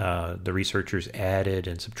the researchers added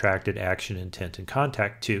and subtracted action, intent, and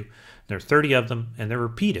contact to. There are 30 of them, and they're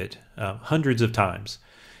repeated hundreds of times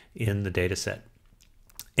in the data set.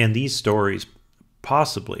 And these stories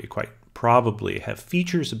quite probably have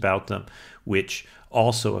features about them which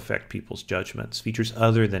also affect people's judgments, features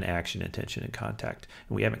other than action, intention, and contact.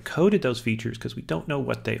 And we haven't coded those features because we don't know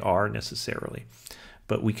what they are necessarily.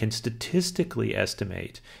 But we can statistically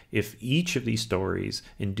estimate if each of these stories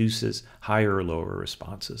induces higher or lower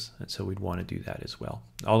responses. And so we'd want to do that as well.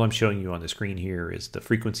 All I'm showing you on the screen here is the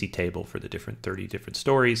frequency table for the 30 different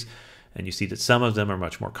stories. And you see that some of them are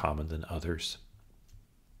much more common than others.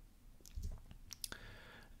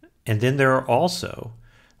 And then there are also,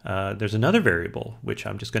 there's another variable, which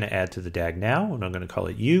I'm just going to add to the DAG now, and I'm going to call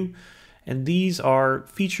it U. And these are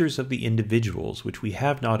features of the individuals, which we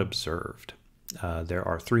have not observed. There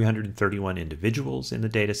are 331 individuals in the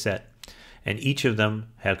data set, and each of them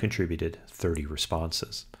have contributed 30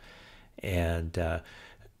 responses. And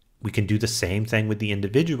We can do the same thing with the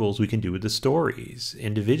individuals we can do with the stories.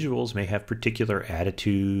 Individuals may have particular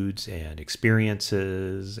attitudes and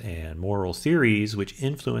experiences and moral theories which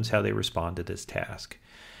influence how they respond to this task.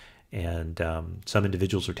 And some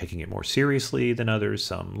individuals are taking it more seriously than others,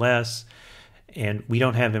 some less. And we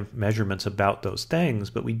don't have measurements about those things,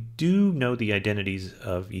 but we do know the identities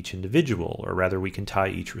of each individual, or rather we can tie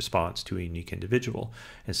each response to a unique individual.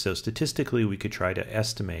 And so statistically, we could try to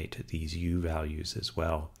estimate these U values as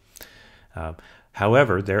well.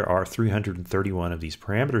 However, there are 331 of these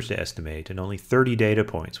parameters to estimate and only 30 data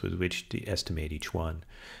points with which to estimate each one.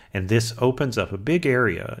 And this opens up a big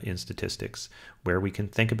area in statistics where we can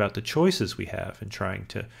think about the choices we have in trying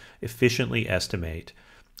to efficiently estimate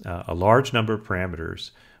a large number of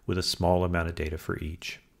parameters with a small amount of data for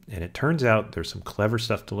each. And it turns out there's some clever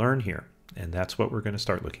stuff to learn here. And that's what we're going to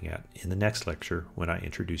start looking at in the next lecture when I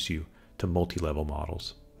introduce you to multi-level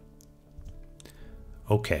models.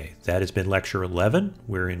 Okay, that has been lecture 11.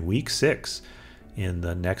 We're in week 6. In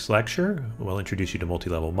the next lecture, we'll introduce you to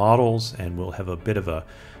multi-level models, and we'll have a bit of a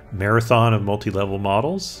marathon of multi-level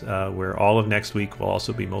models, where all of next week will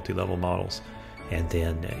also be multi-level models. And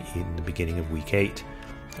then in the beginning of week 8,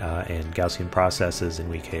 and Gaussian processes in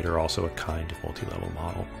week 8 are also a kind of multi-level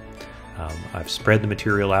model. I've spread the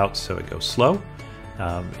material out so it goes slow,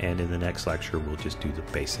 and in the next lecture we'll just do the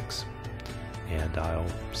basics. And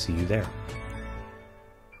I'll see you there.